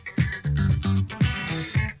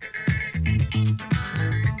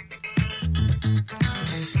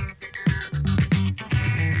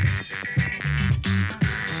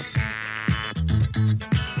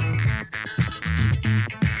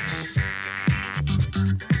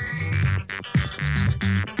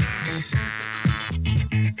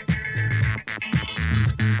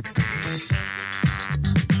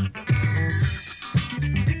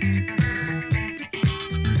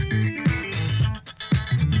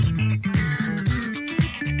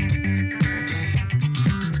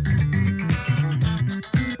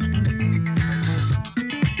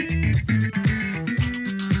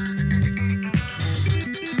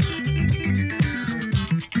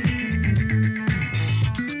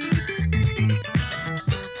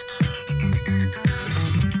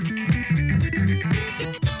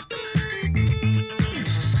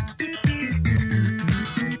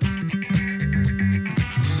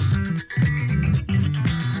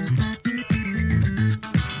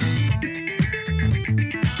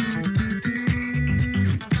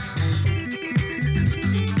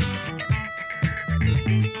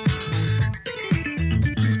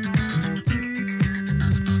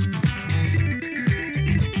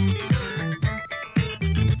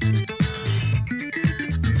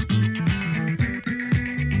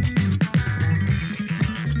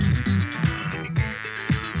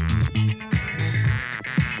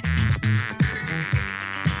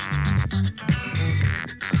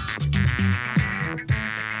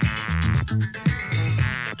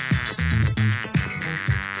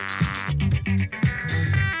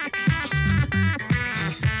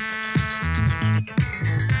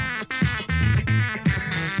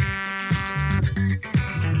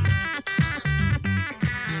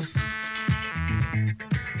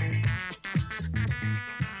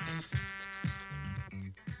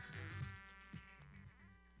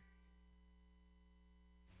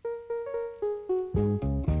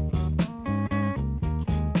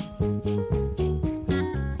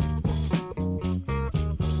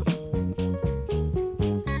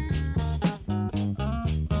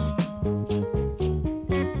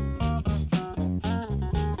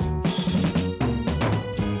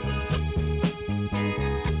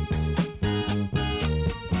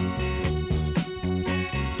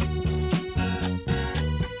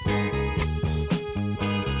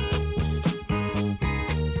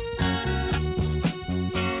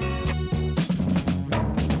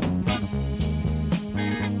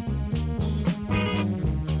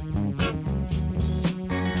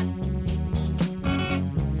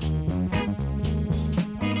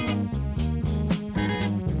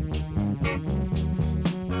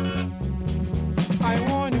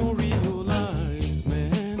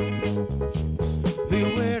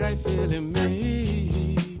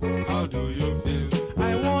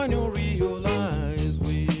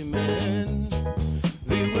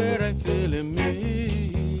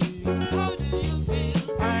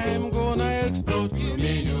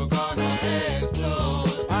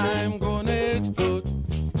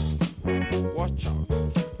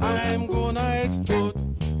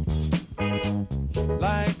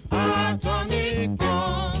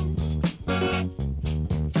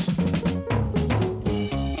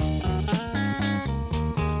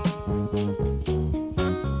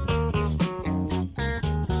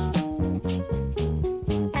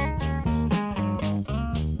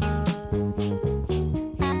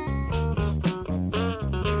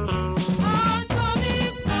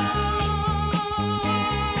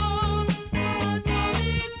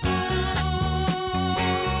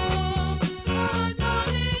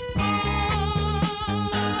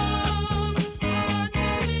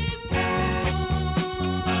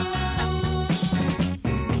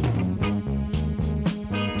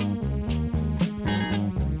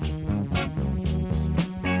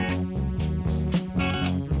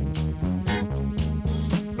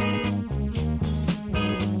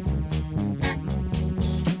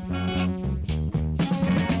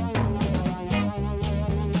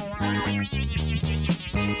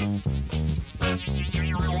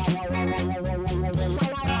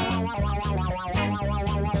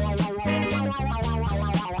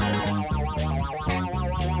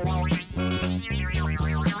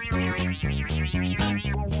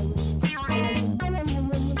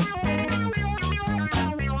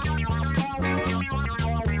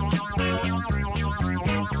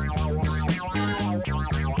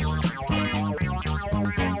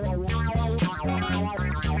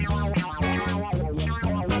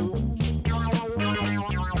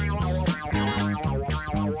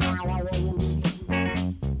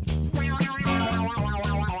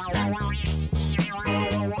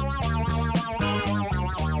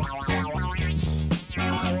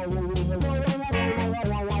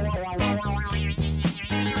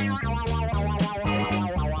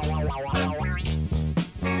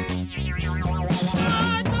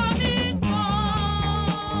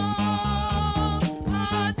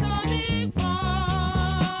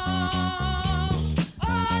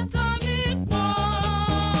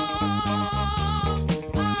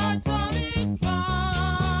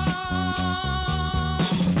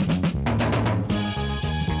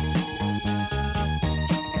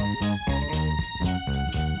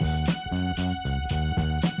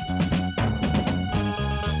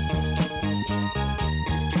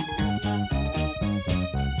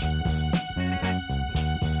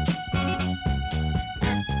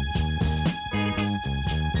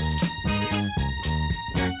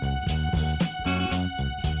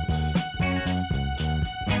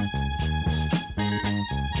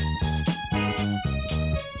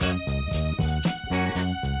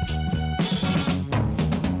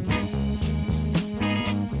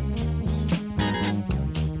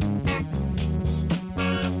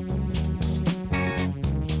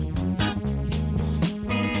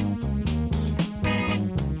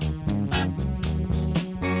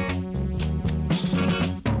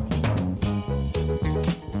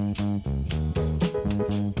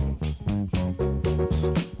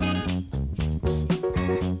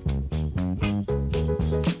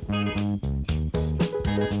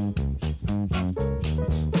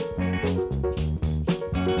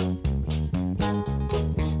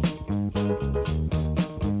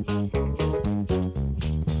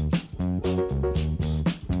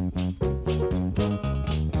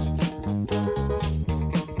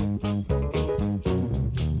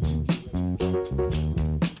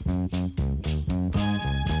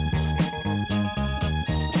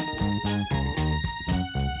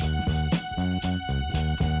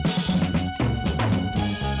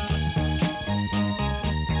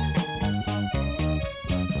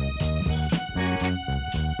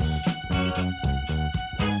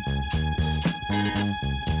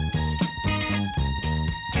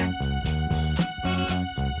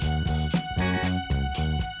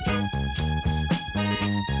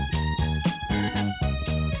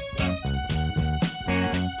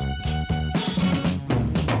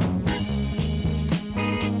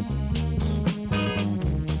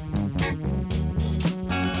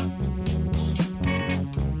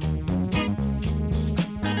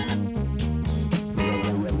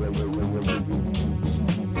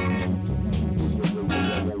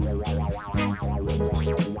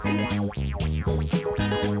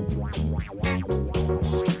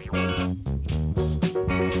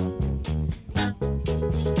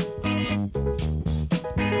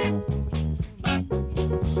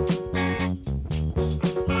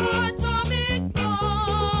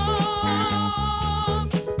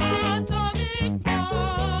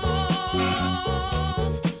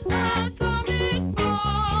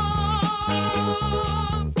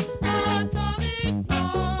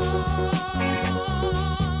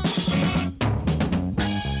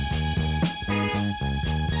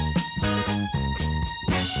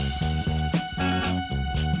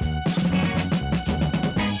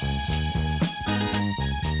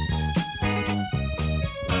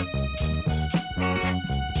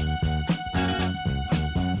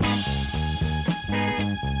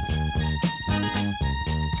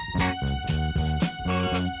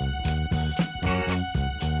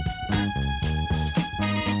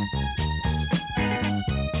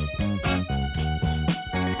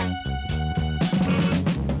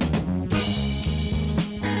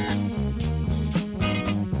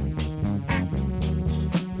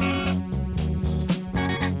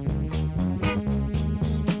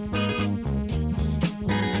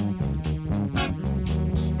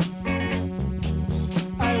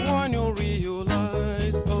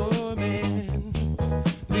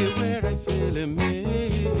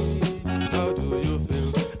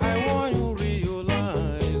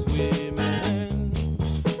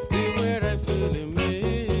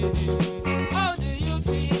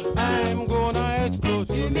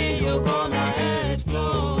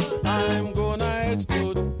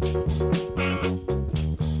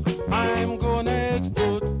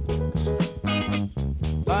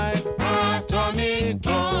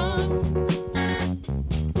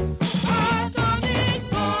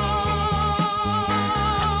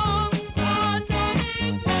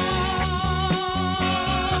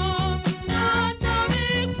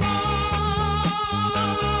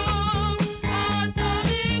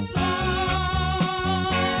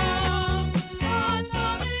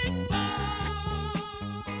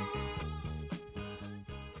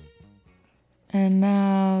 And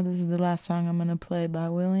now this is the last song I'm gonna play by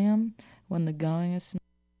William. When the going is.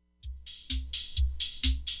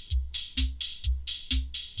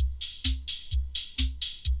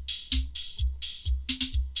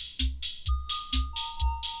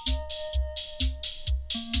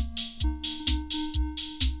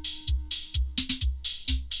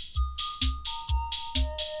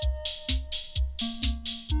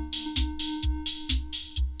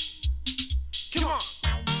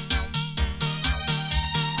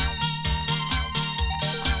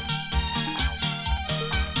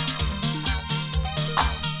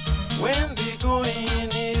 When the going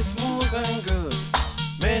is smooth and good,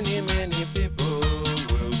 many, many people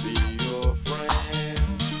will be your friend.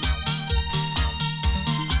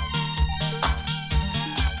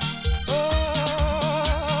 Oh,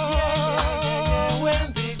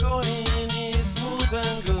 when the going is smooth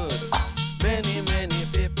and good, many, many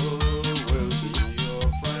people will be your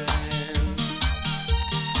friend.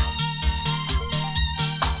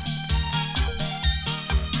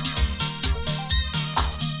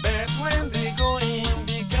 But when the going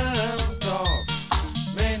becomes tough,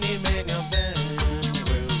 many, many of them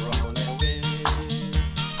will run away.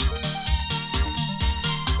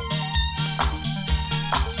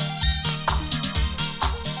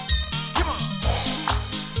 Come on.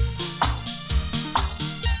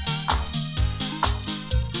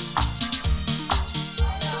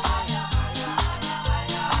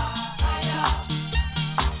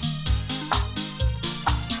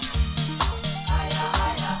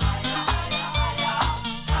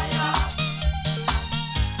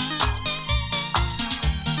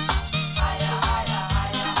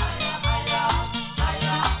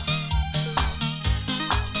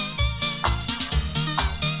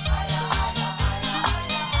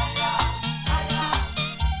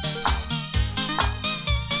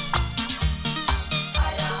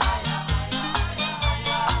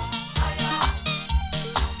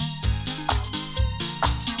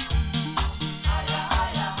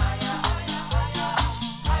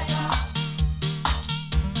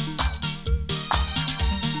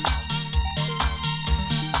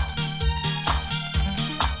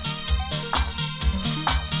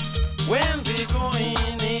 When the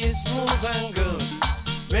going is smooth and good,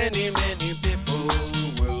 many, many people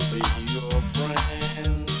will be your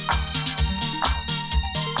friends.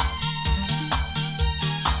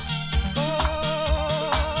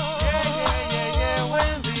 Yeah.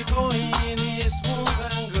 When the going is smooth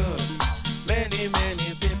and good, many,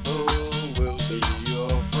 many people will be your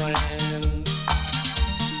friends.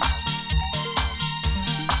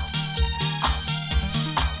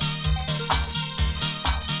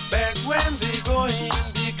 But when the going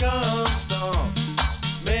becomes tough,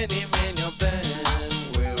 many,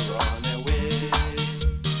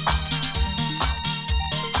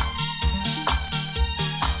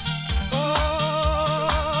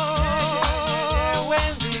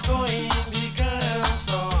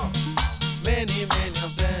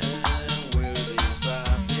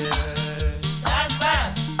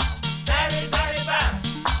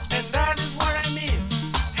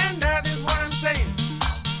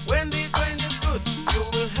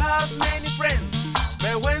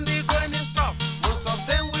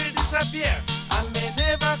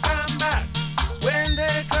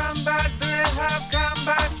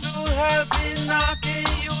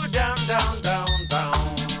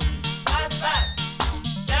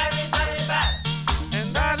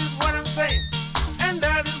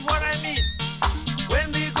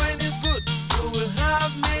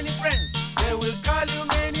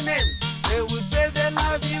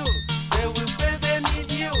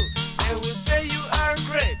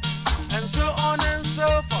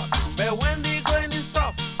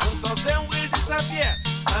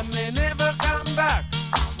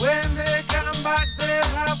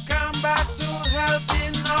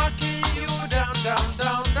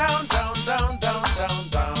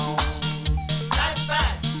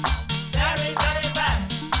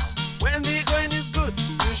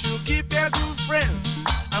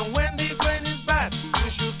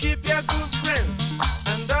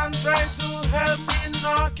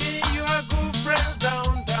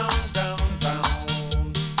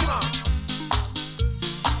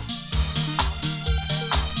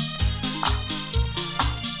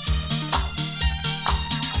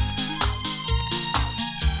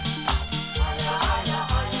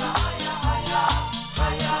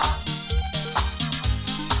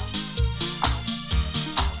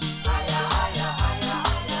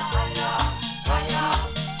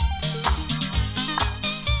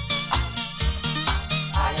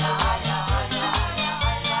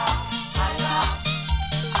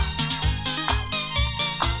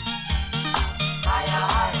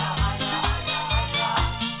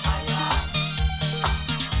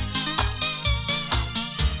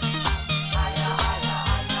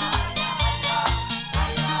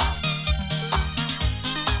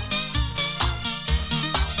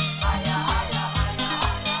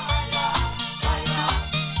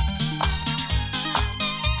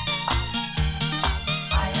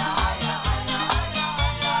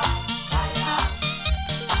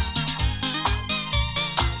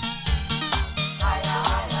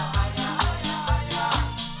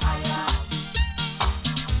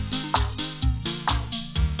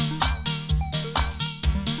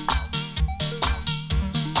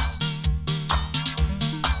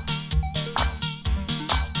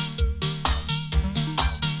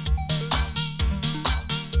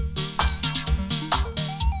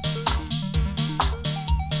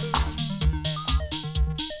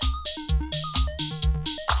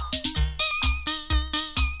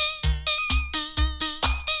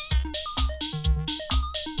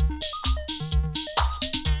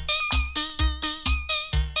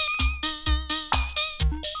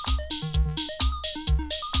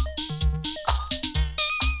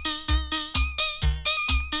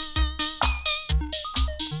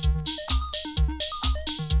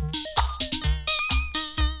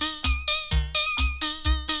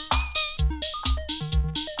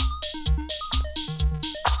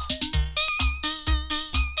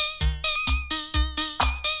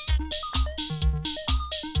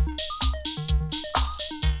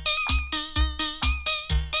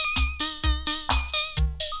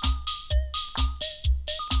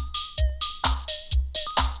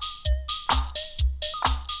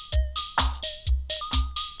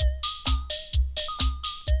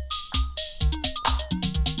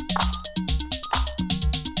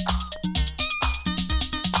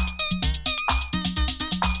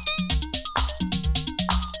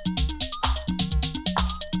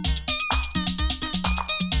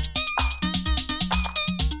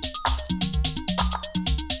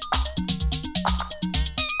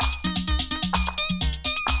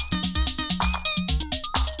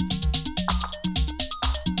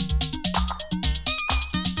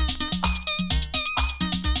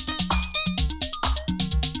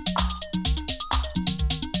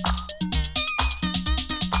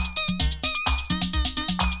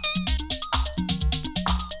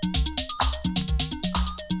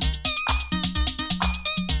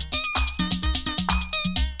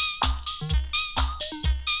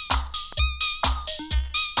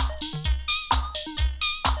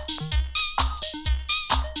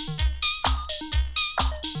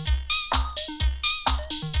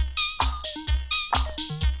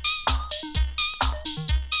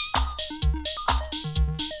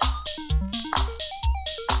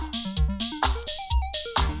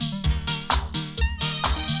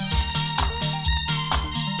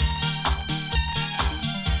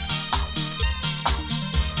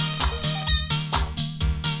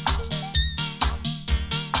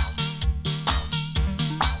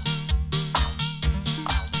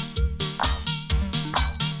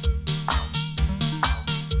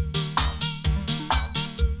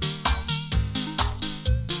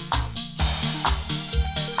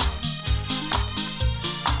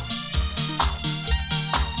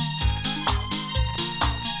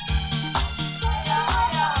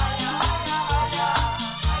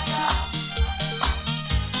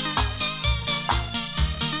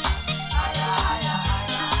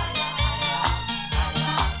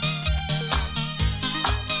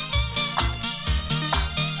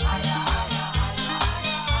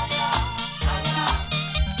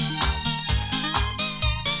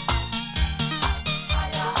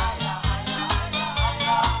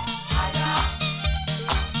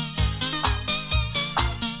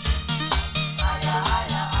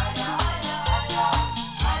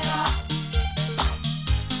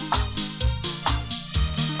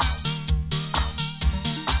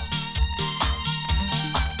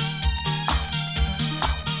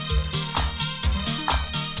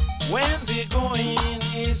 going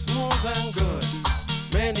is smooth and good,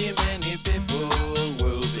 many, many people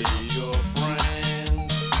will be your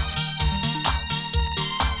friends.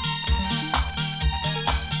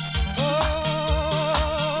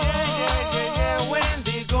 Oh, yeah. When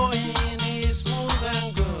the going is smooth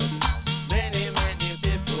and good, many, many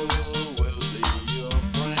people will be your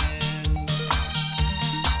friends.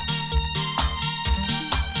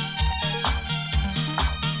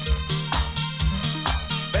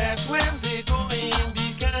 But when the going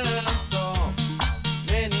becomes tough,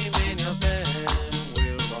 many, many of them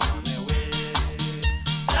will run away.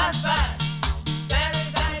 That's bad. Very,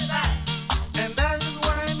 very bad. And that is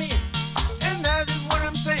what I mean. And that is what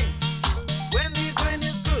I'm saying. When the going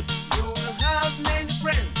is good, you will have many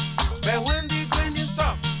friends. But when the going is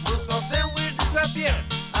tough, most of them will disappear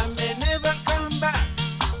and may never come back.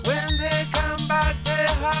 When they come back, they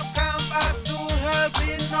have come back to help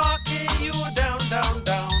in knocking you down, down,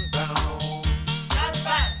 down, down. That's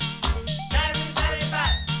bad. Very, very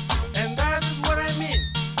bad. And that is what I mean.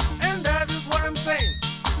 And that is what I'm saying.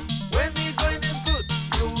 When the going is good,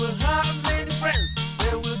 you will have many friends.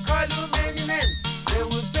 They will call you many names. They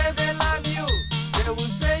will say they love you. They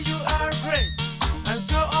will say you are great. And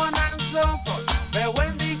so on and so forth. But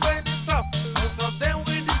when the going is tough, most of them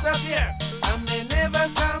will disappear and may never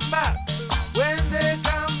come back. When they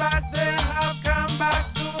come back, they have come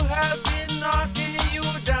back to help in knocking you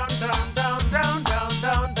down, down, down, down, down,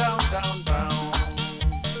 down, down, down, down.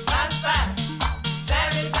 That's bad.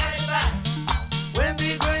 Very, very bad. When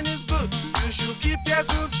the going is good, you should keep your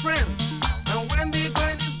good friends. And when the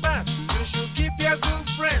going is bad, you should keep your good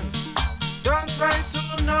friends. Don't try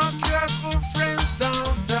to knock your good friends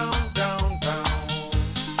down, down, down, down.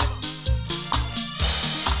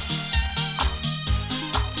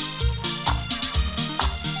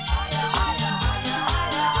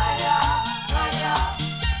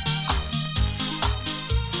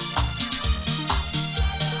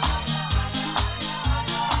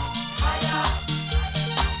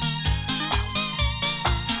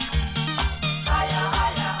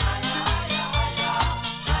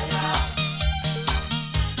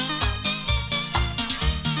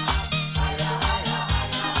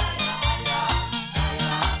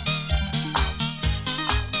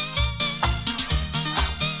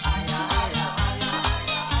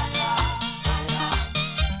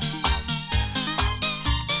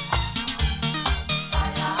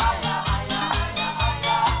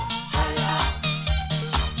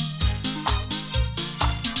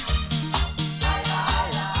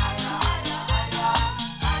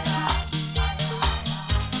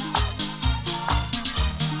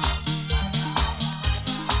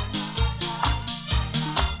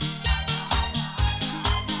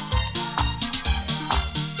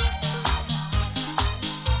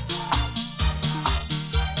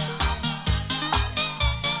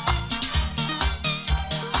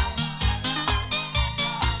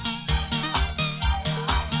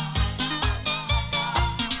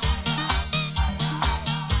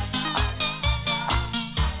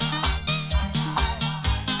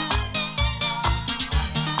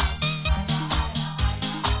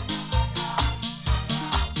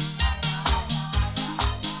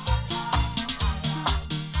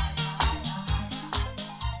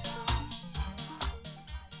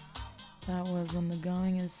 That was When the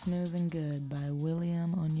Going is Smooth and Good by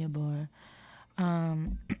William Onyebor. What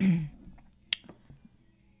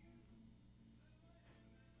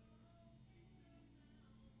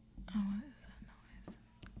is that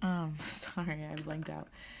noise? Sorry, I blanked out.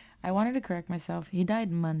 I wanted to correct myself. He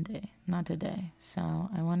died Monday, not today. So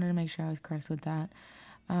I wanted to make sure I was correct with that.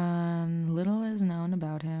 Little is known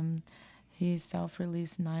about him. He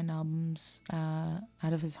self-released 9 albums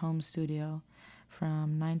out of his home studio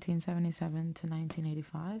from 1977 to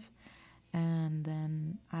 1985. And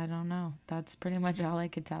then, I don't know. That's pretty much all I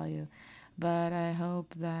could tell you. But I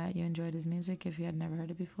hope that you enjoyed his music if you had never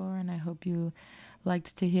heard it before. And I hope you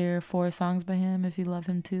liked to hear 4 songs by him if you love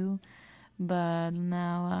him too. But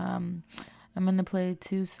now I'm going to play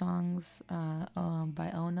 2 songs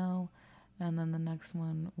by Ono. And then the next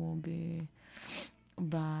one will be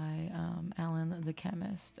by Alan the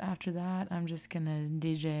Chemist. After that, I'm just going to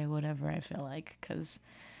DJ whatever I feel like, because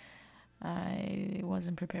I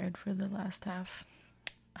wasn't prepared for the last half.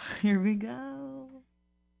 Here we go.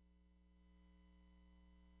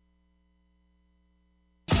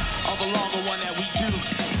 All the longer one that we do,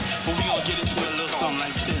 but we gonna get into a little something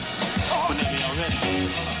like this whenever y'all ready.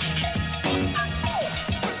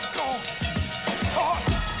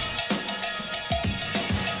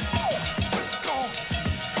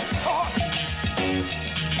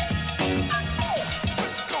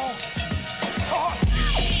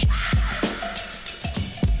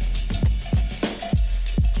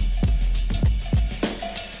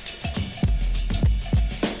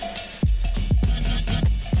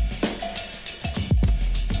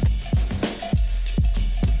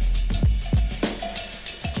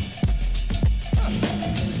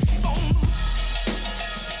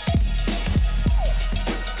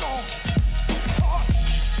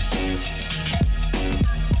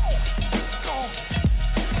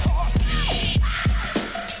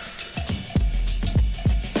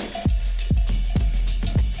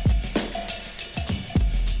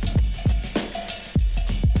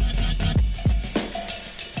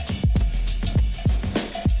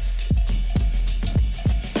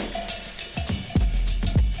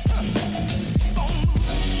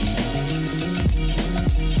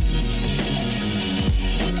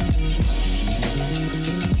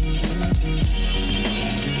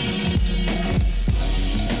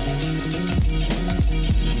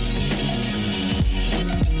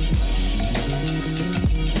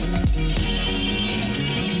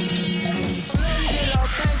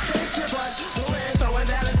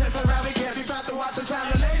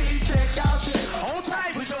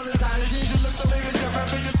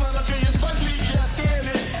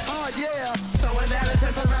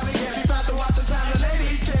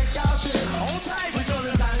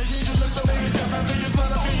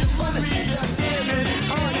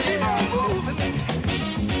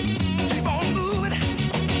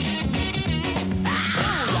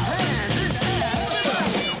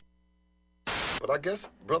 I guess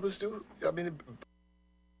brothers do. I mean,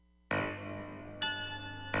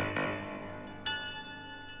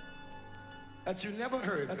 that you never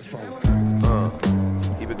heard before.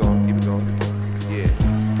 Keep it going, keep it going. Yeah.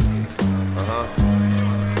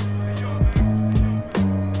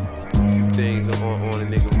 Few things on a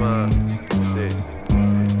nigga mind. Shit.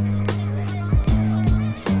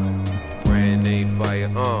 Brand name fire,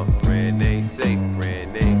 brand name safe,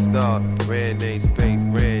 brand name star, brand name space,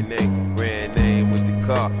 brand name with the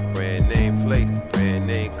car, brand name place, brand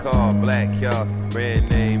name car, black car, brand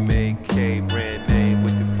name AK, brand name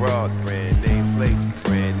with the broads, brand name place,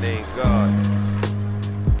 brand name guards,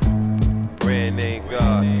 brand name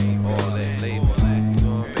guards, all that labor, you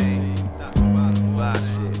know what I mean? Fly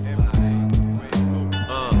shit.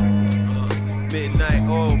 Midnight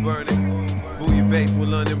oil burning. Base with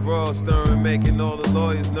London Broad stirring, making all the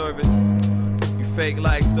lawyers nervous. You fake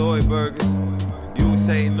like soy burgers. You was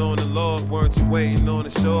hating on the Lord, weren't you waiting on the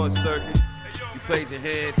short circuit? You played your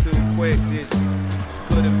hand too quick, did you?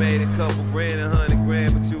 Could've made a couple grand, 100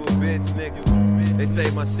 grand, but you a bitch, nigga. They say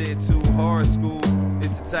my shit too hard school.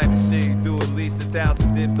 It's the type of shit you do at least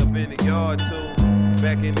 1,000 dips up in the yard too.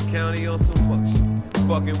 Back in the county on some fuck shit.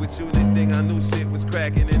 Fucking with you, next thing I knew shit was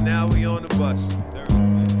cracking, and now we on the bus.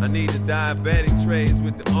 I need the diabetic trays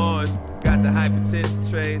with the orange. Got the hypertension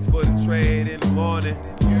trays for the trade in the morning.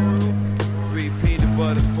 3 peanut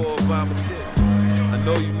butters, 4 Obama chips. I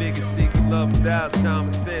know you niggas seek the love, styles,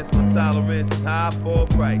 common sense. My tolerance is high for a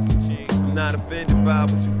price. I'm not offended by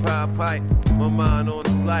what you pipe. My mind on the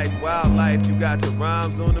slice, wildlife, you got your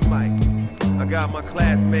rhymes on the mic. I got my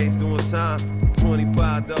classmates doing time.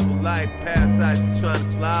 25 double life, parasites trying to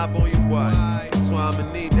slob on your wife. So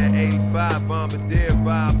I'ma need that 85 Bombardier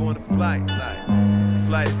vibe on the flight. Like, the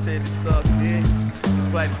flight attendant sucked dick. The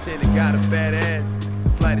flight attendant got a fat ass. The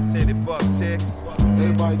flight attendant fuck chicks.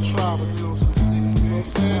 Everybody try, but you know some shit. You know what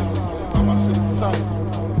I'm saying? My shit is tight.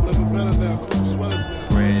 Living better now. Sweaters now.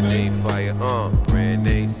 Brand name fire, brand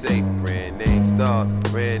name safe, brand name star,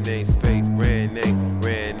 brand name space, brand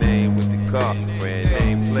name with the car, brand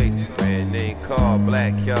name place, brand name car,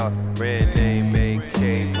 black car, brand name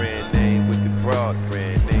AK, brand name with the broads,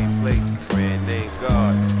 brand name place, brand name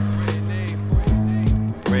guards,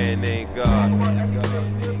 brand name guards.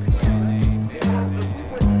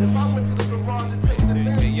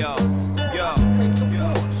 Hey yo,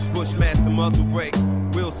 Bushmaster muzzle brake,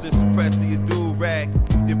 Wilson suppressor your do rag,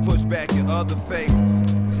 then push back your other face.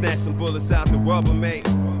 Snatch some bullets out the rubber, mate.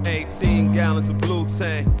 18 gallons of blue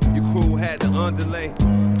tank. Your crew had to underlay.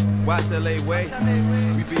 Watch LA way.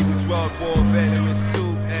 We be with drug war veterans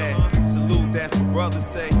too. Ay, salute, that's what brothers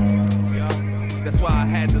say. That's why I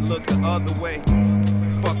had to look the other way.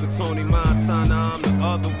 Fuck a Tony Montana, I'm the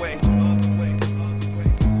other way.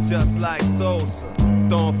 Just like Sosa,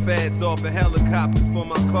 throwing feds off of helicopters for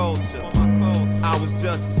my culture. I was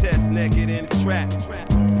just chest naked in the trap,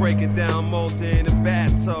 breaking down Malta in the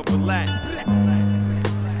bathtub, relax.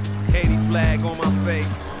 Haiti flag on my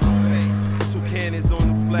face, 2 cannons on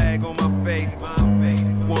the flag on my face,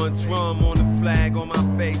 1 drum on the flag on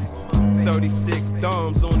my face, 36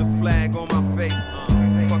 thumbs on the flag on my face.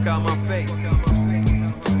 Fuck out my face.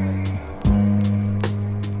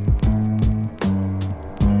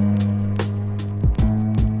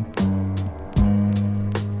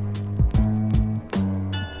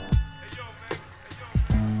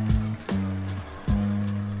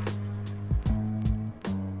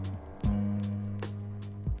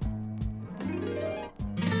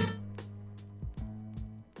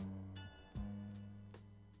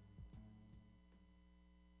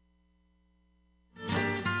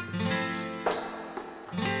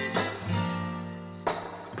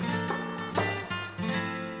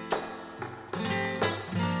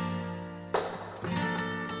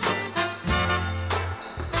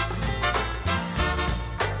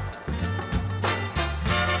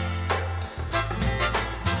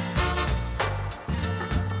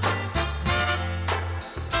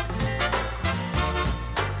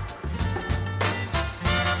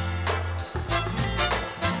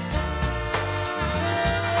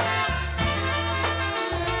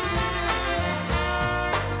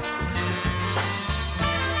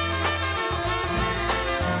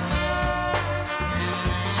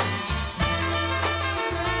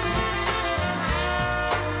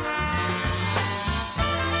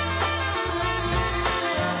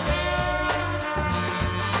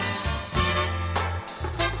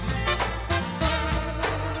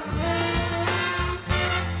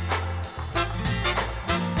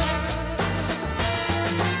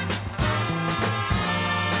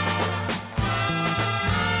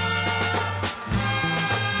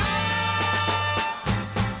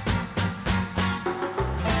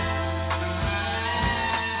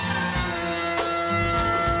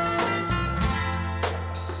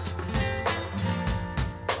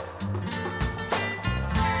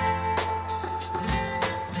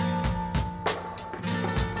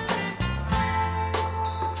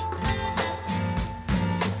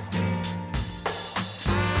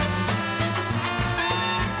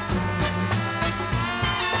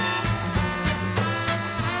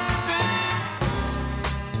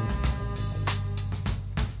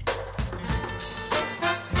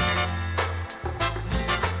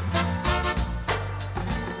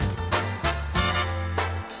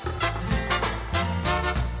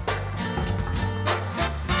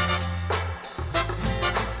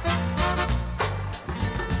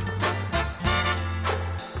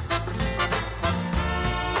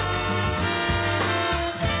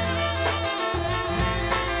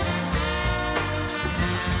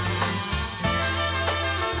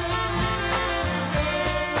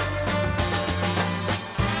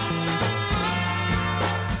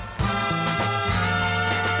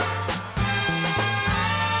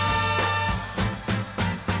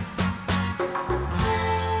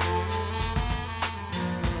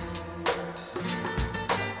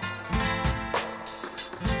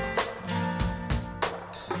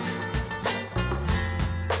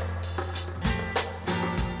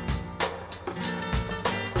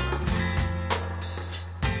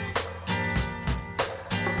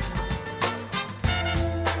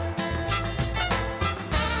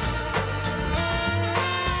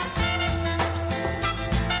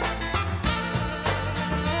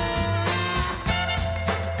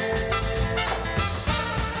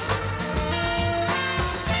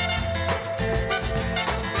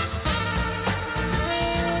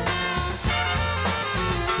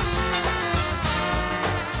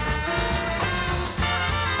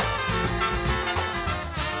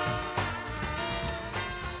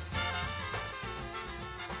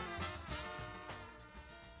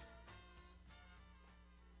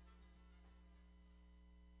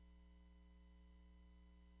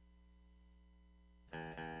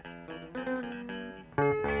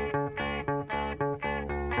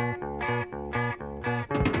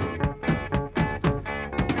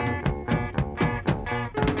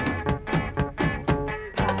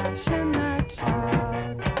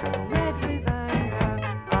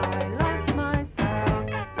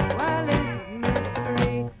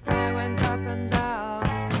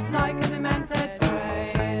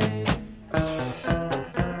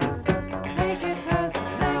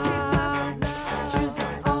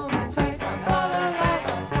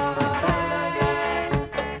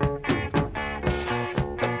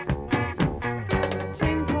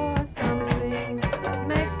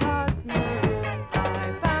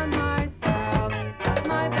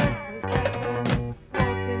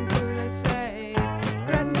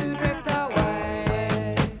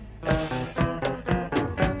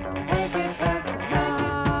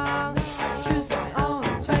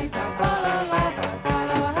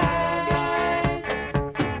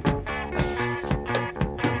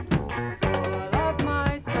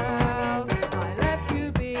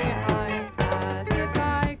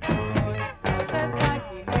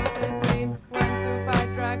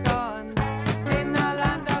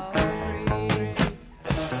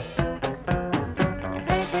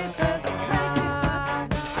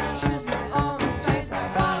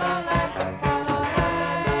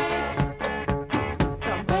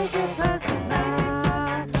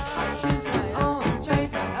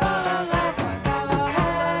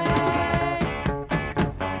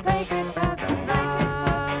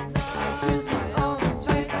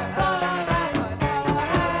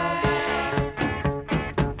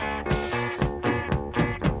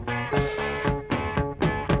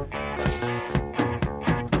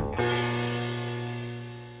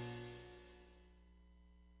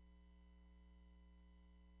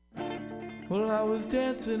 Well, I was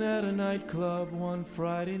dancing at a nightclub one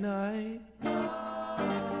Friday night,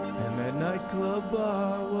 and that nightclub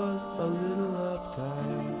bar was a little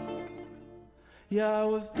uptight. Yeah, I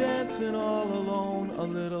was dancing all alone, a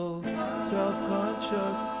little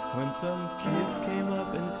self-conscious, when some kids came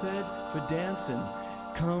up and said, for dancing,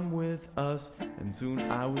 come with us. And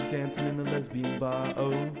soon I was dancing in the lesbian bar,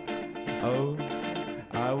 oh, oh.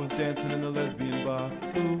 I was dancing in the lesbian bar,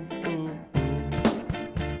 ooh, ooh.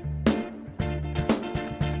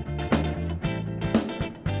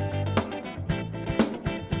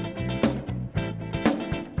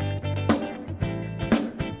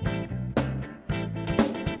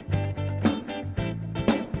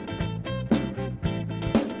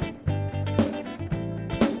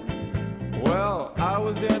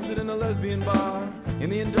 Dancing in a lesbian bar in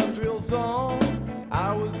the industrial zone.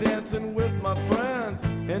 I was dancing with my friends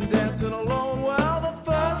and dancing alone. Well, the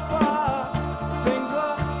first bar, things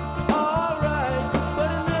were alright,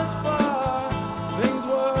 but in this bar, things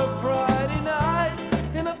were Friday night.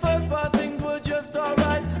 In the first bar, things were just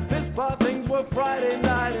alright. This bar, things were Friday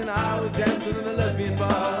night, and I was dancing in the lesbian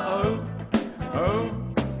bar. Oh, oh,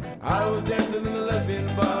 I was dancing in the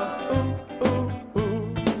lesbian bar. Ooh.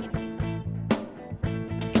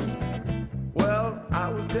 I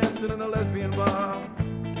was dancing in a lesbian bar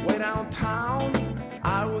way downtown.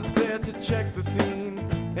 I was there to check the scene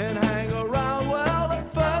and hang around. Well, the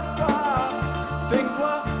first bar, things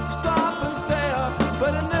were stop and stare,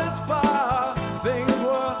 but in this bar, things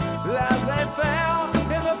were laissez-faire.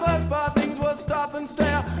 In the first bar, things were stop and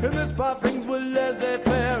stare. In this bar, things were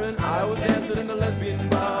laissez-faire, and I was dancing in a lesbian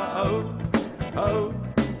bar. Oh, oh,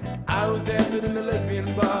 I was dancing in a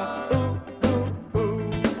lesbian bar. Ooh.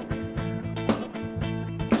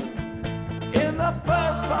 The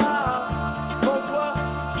first bar, folks were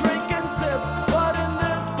drinking sips, but in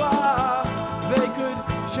this bar, they could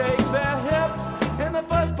shake their hips. In the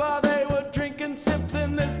first bar, they were drinking sips.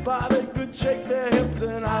 In this bar, they could shake their hips.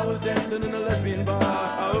 And I was dancing in a lesbian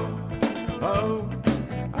bar. Oh, oh,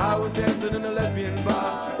 I was dancing in a lesbian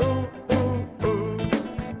bar. Ooh, ooh, ooh.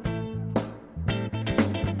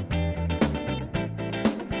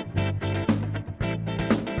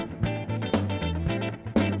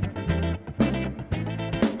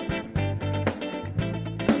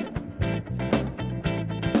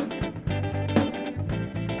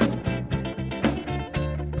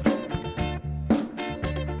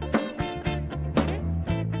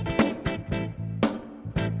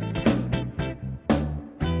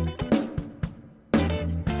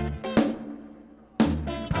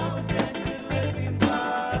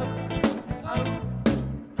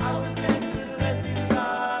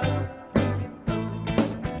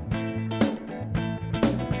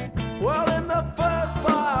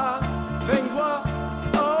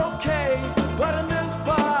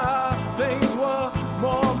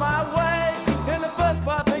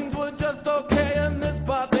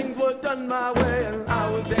 My way, and I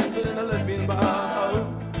was dancing in a lesbian bar.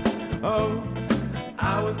 Oh, oh,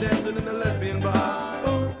 I was dancing in a lesbian bar.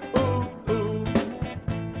 Ooh, ooh, ooh.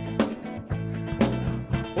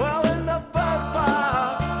 Well, in the first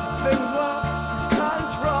bar, things were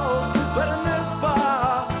controlled, but in this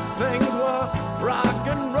bar, things were rock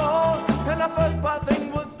and roll. In the first bar,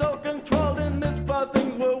 things were so controlled. In this bar,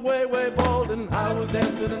 things were way, way bold, and I was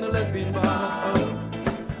dancing in the lesbian bar. Oh,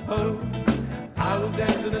 oh. I was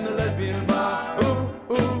dancing in the lesbian bar. Ooh,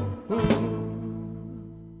 ooh, ooh.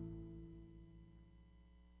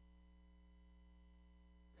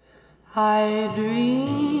 I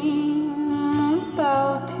dream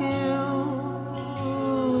about you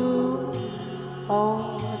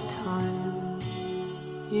all the time.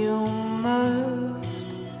 You must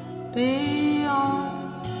be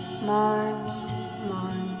on my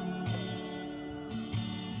mind.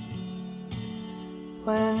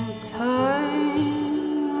 When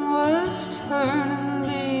time was turning,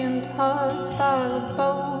 being taught by the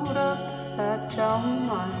boat of fragile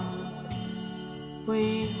mind, we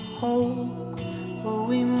hoped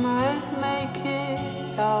we might make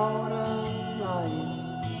it out alive.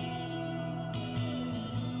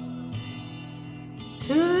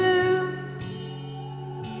 To live,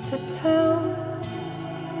 to tell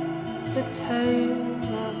the tale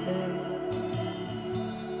of it.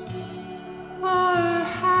 Our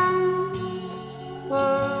hands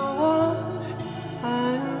were washed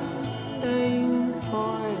and aimed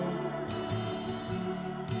for it.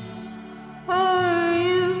 Are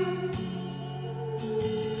you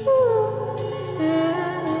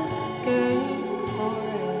still game for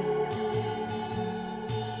it?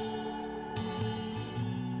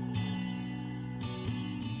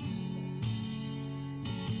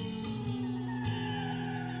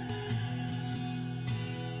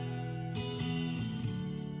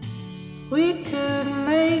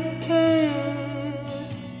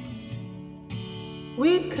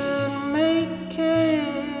 we could make it.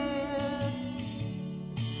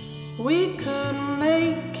 We could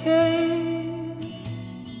make it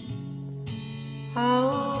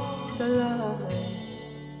out alive.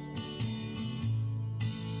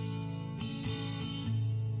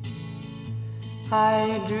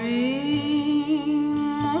 I dream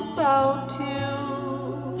about you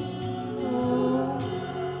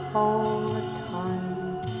all the time.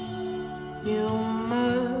 You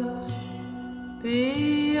must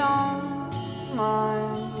be on my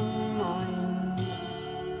mind.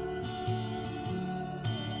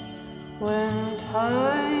 When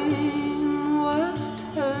time was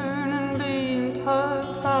turning, being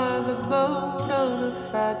tugged by the boat of the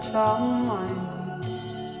fragile mind,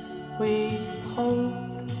 we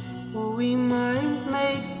hoped we might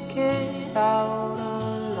make it out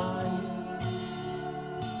alive.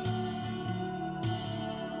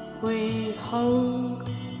 We hoped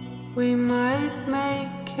we might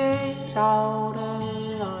make it out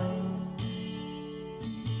alive.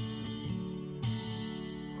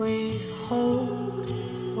 We hoped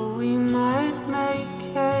we might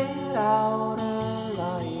make it out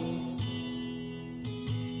alive.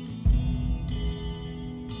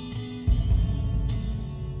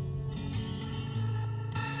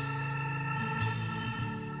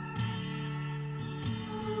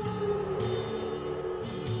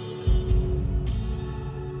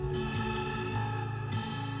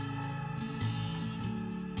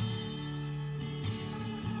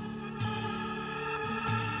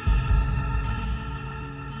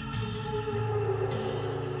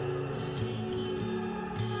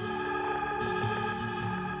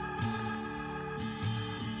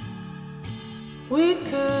 We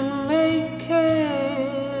could make it.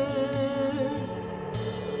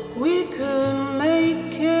 We could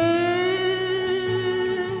make it.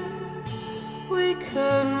 We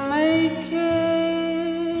could make it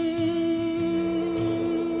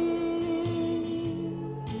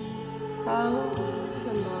out alive.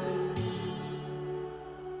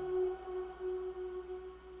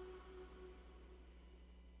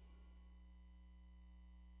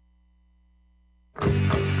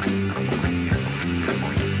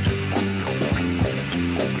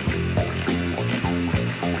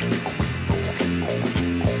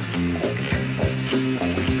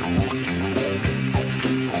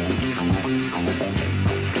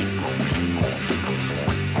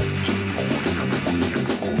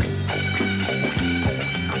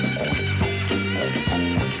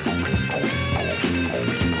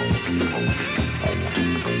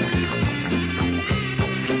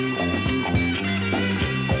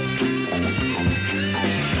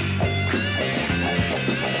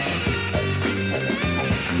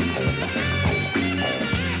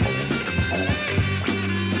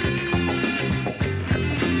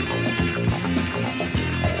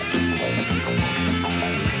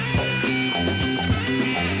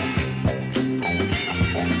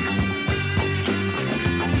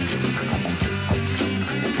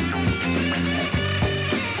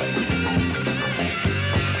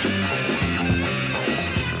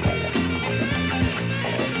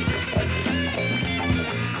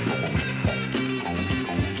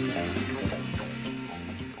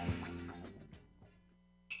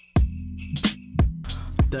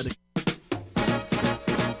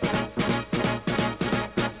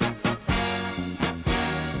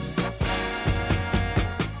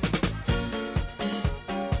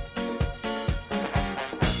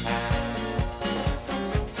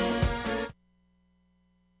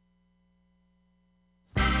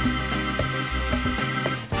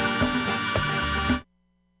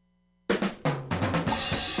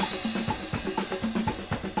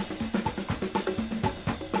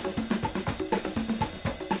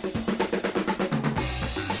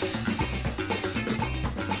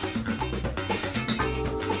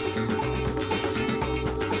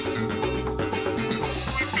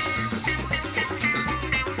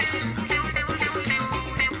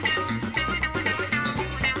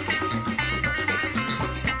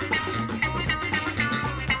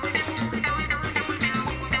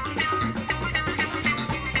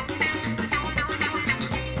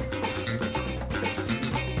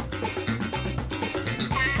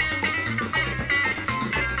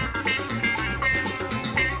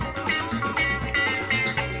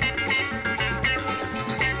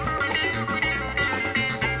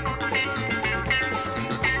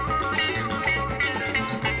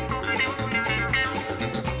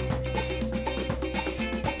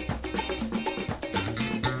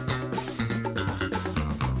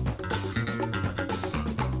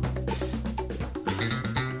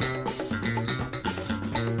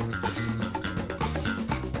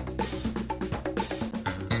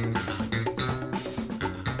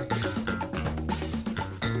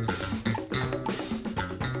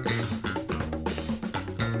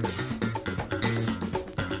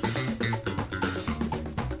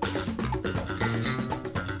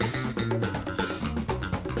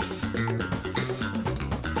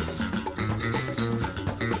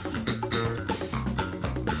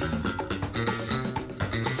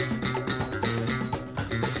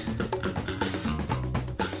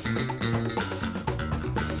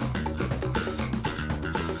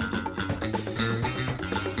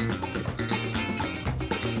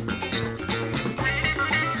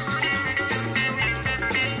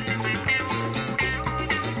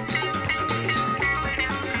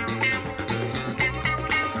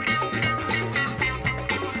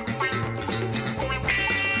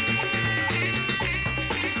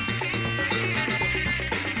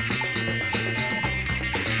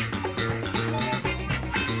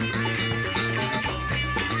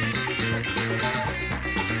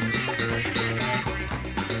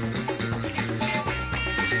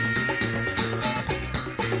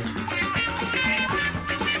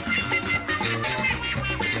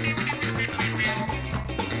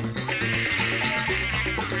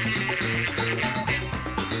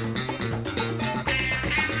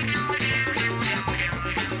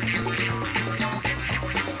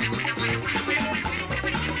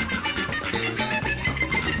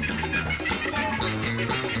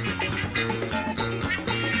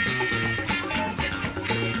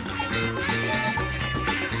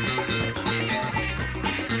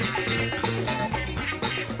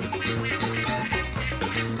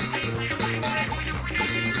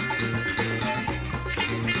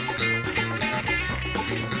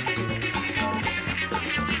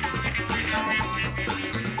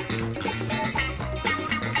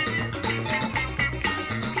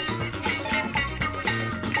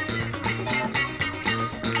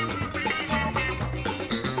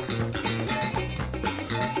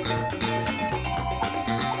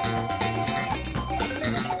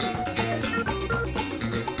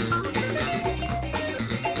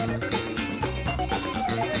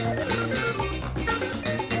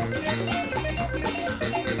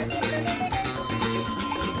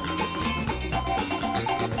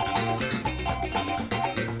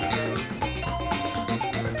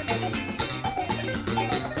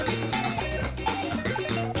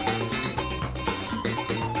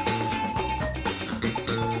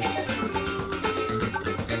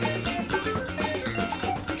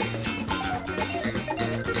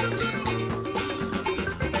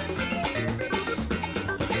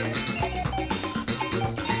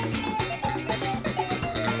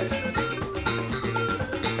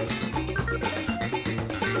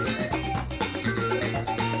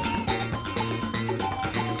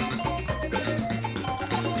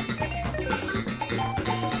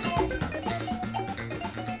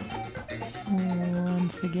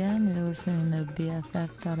 once again, you're listening to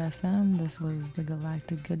BFF.FM. This was the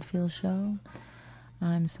Galactic Good Feel Show.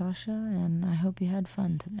 I'm Sasha, and I hope you had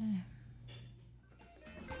fun today.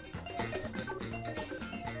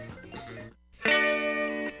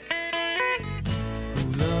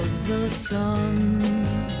 Who loves the sun?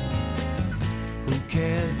 Who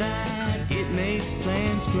cares that it makes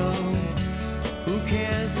plants grow? Who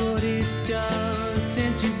cares what it does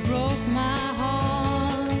since you broke my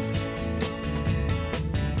heart?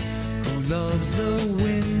 Who loves the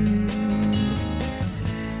wind?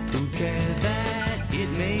 Who cares that it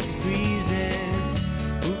makes breezes?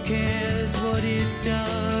 Who cares what it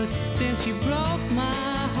does since you broke my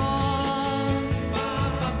heart?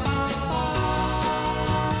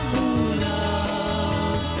 Who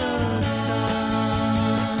loves the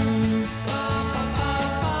sun?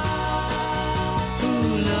 Who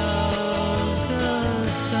loves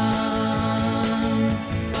the sun?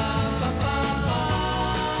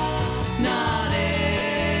 Not everyone.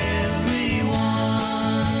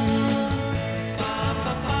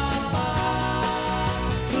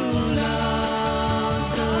 Who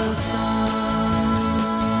loves the sun?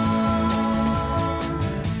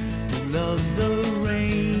 Who loves the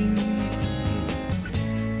rain?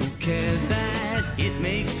 Who cares that it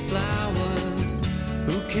makes flowers?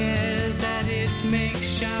 Who cares that it makes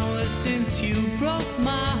showers since you broke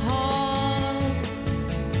my heart?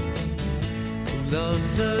 Who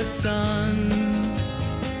loves the sun?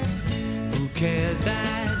 Who cares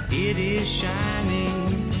that it is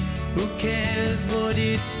shining? Who cares what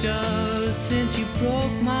it does since you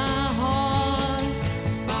broke my heart?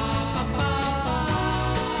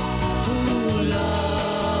 Who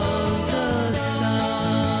loves the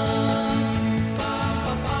sun?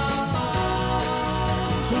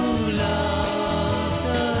 Who loves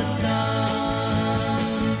the sun?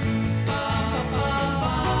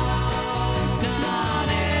 Not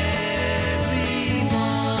everyone.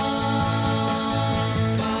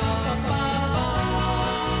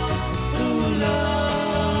 Who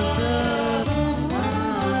loves the sun?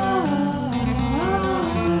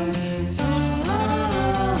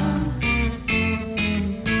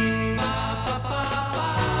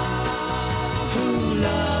 Who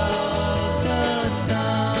loves the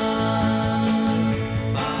sun?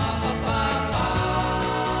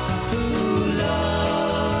 Who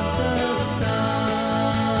loves the sun?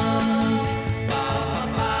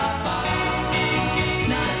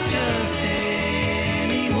 Not just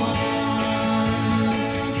anyone.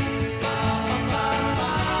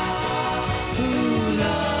 Who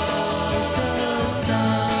loves the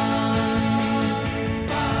sun?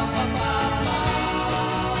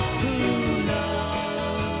 Who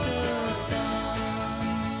loves the sun?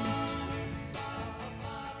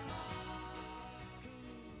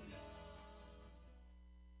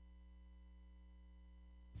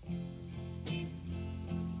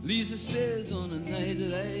 Lisa says on a night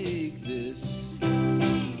like this,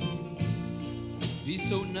 be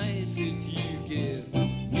so nice if you give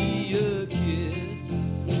me a kiss.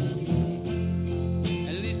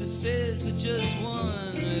 And Lisa says for just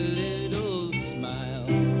one little smile,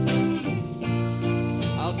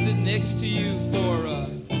 I'll sit next to you for a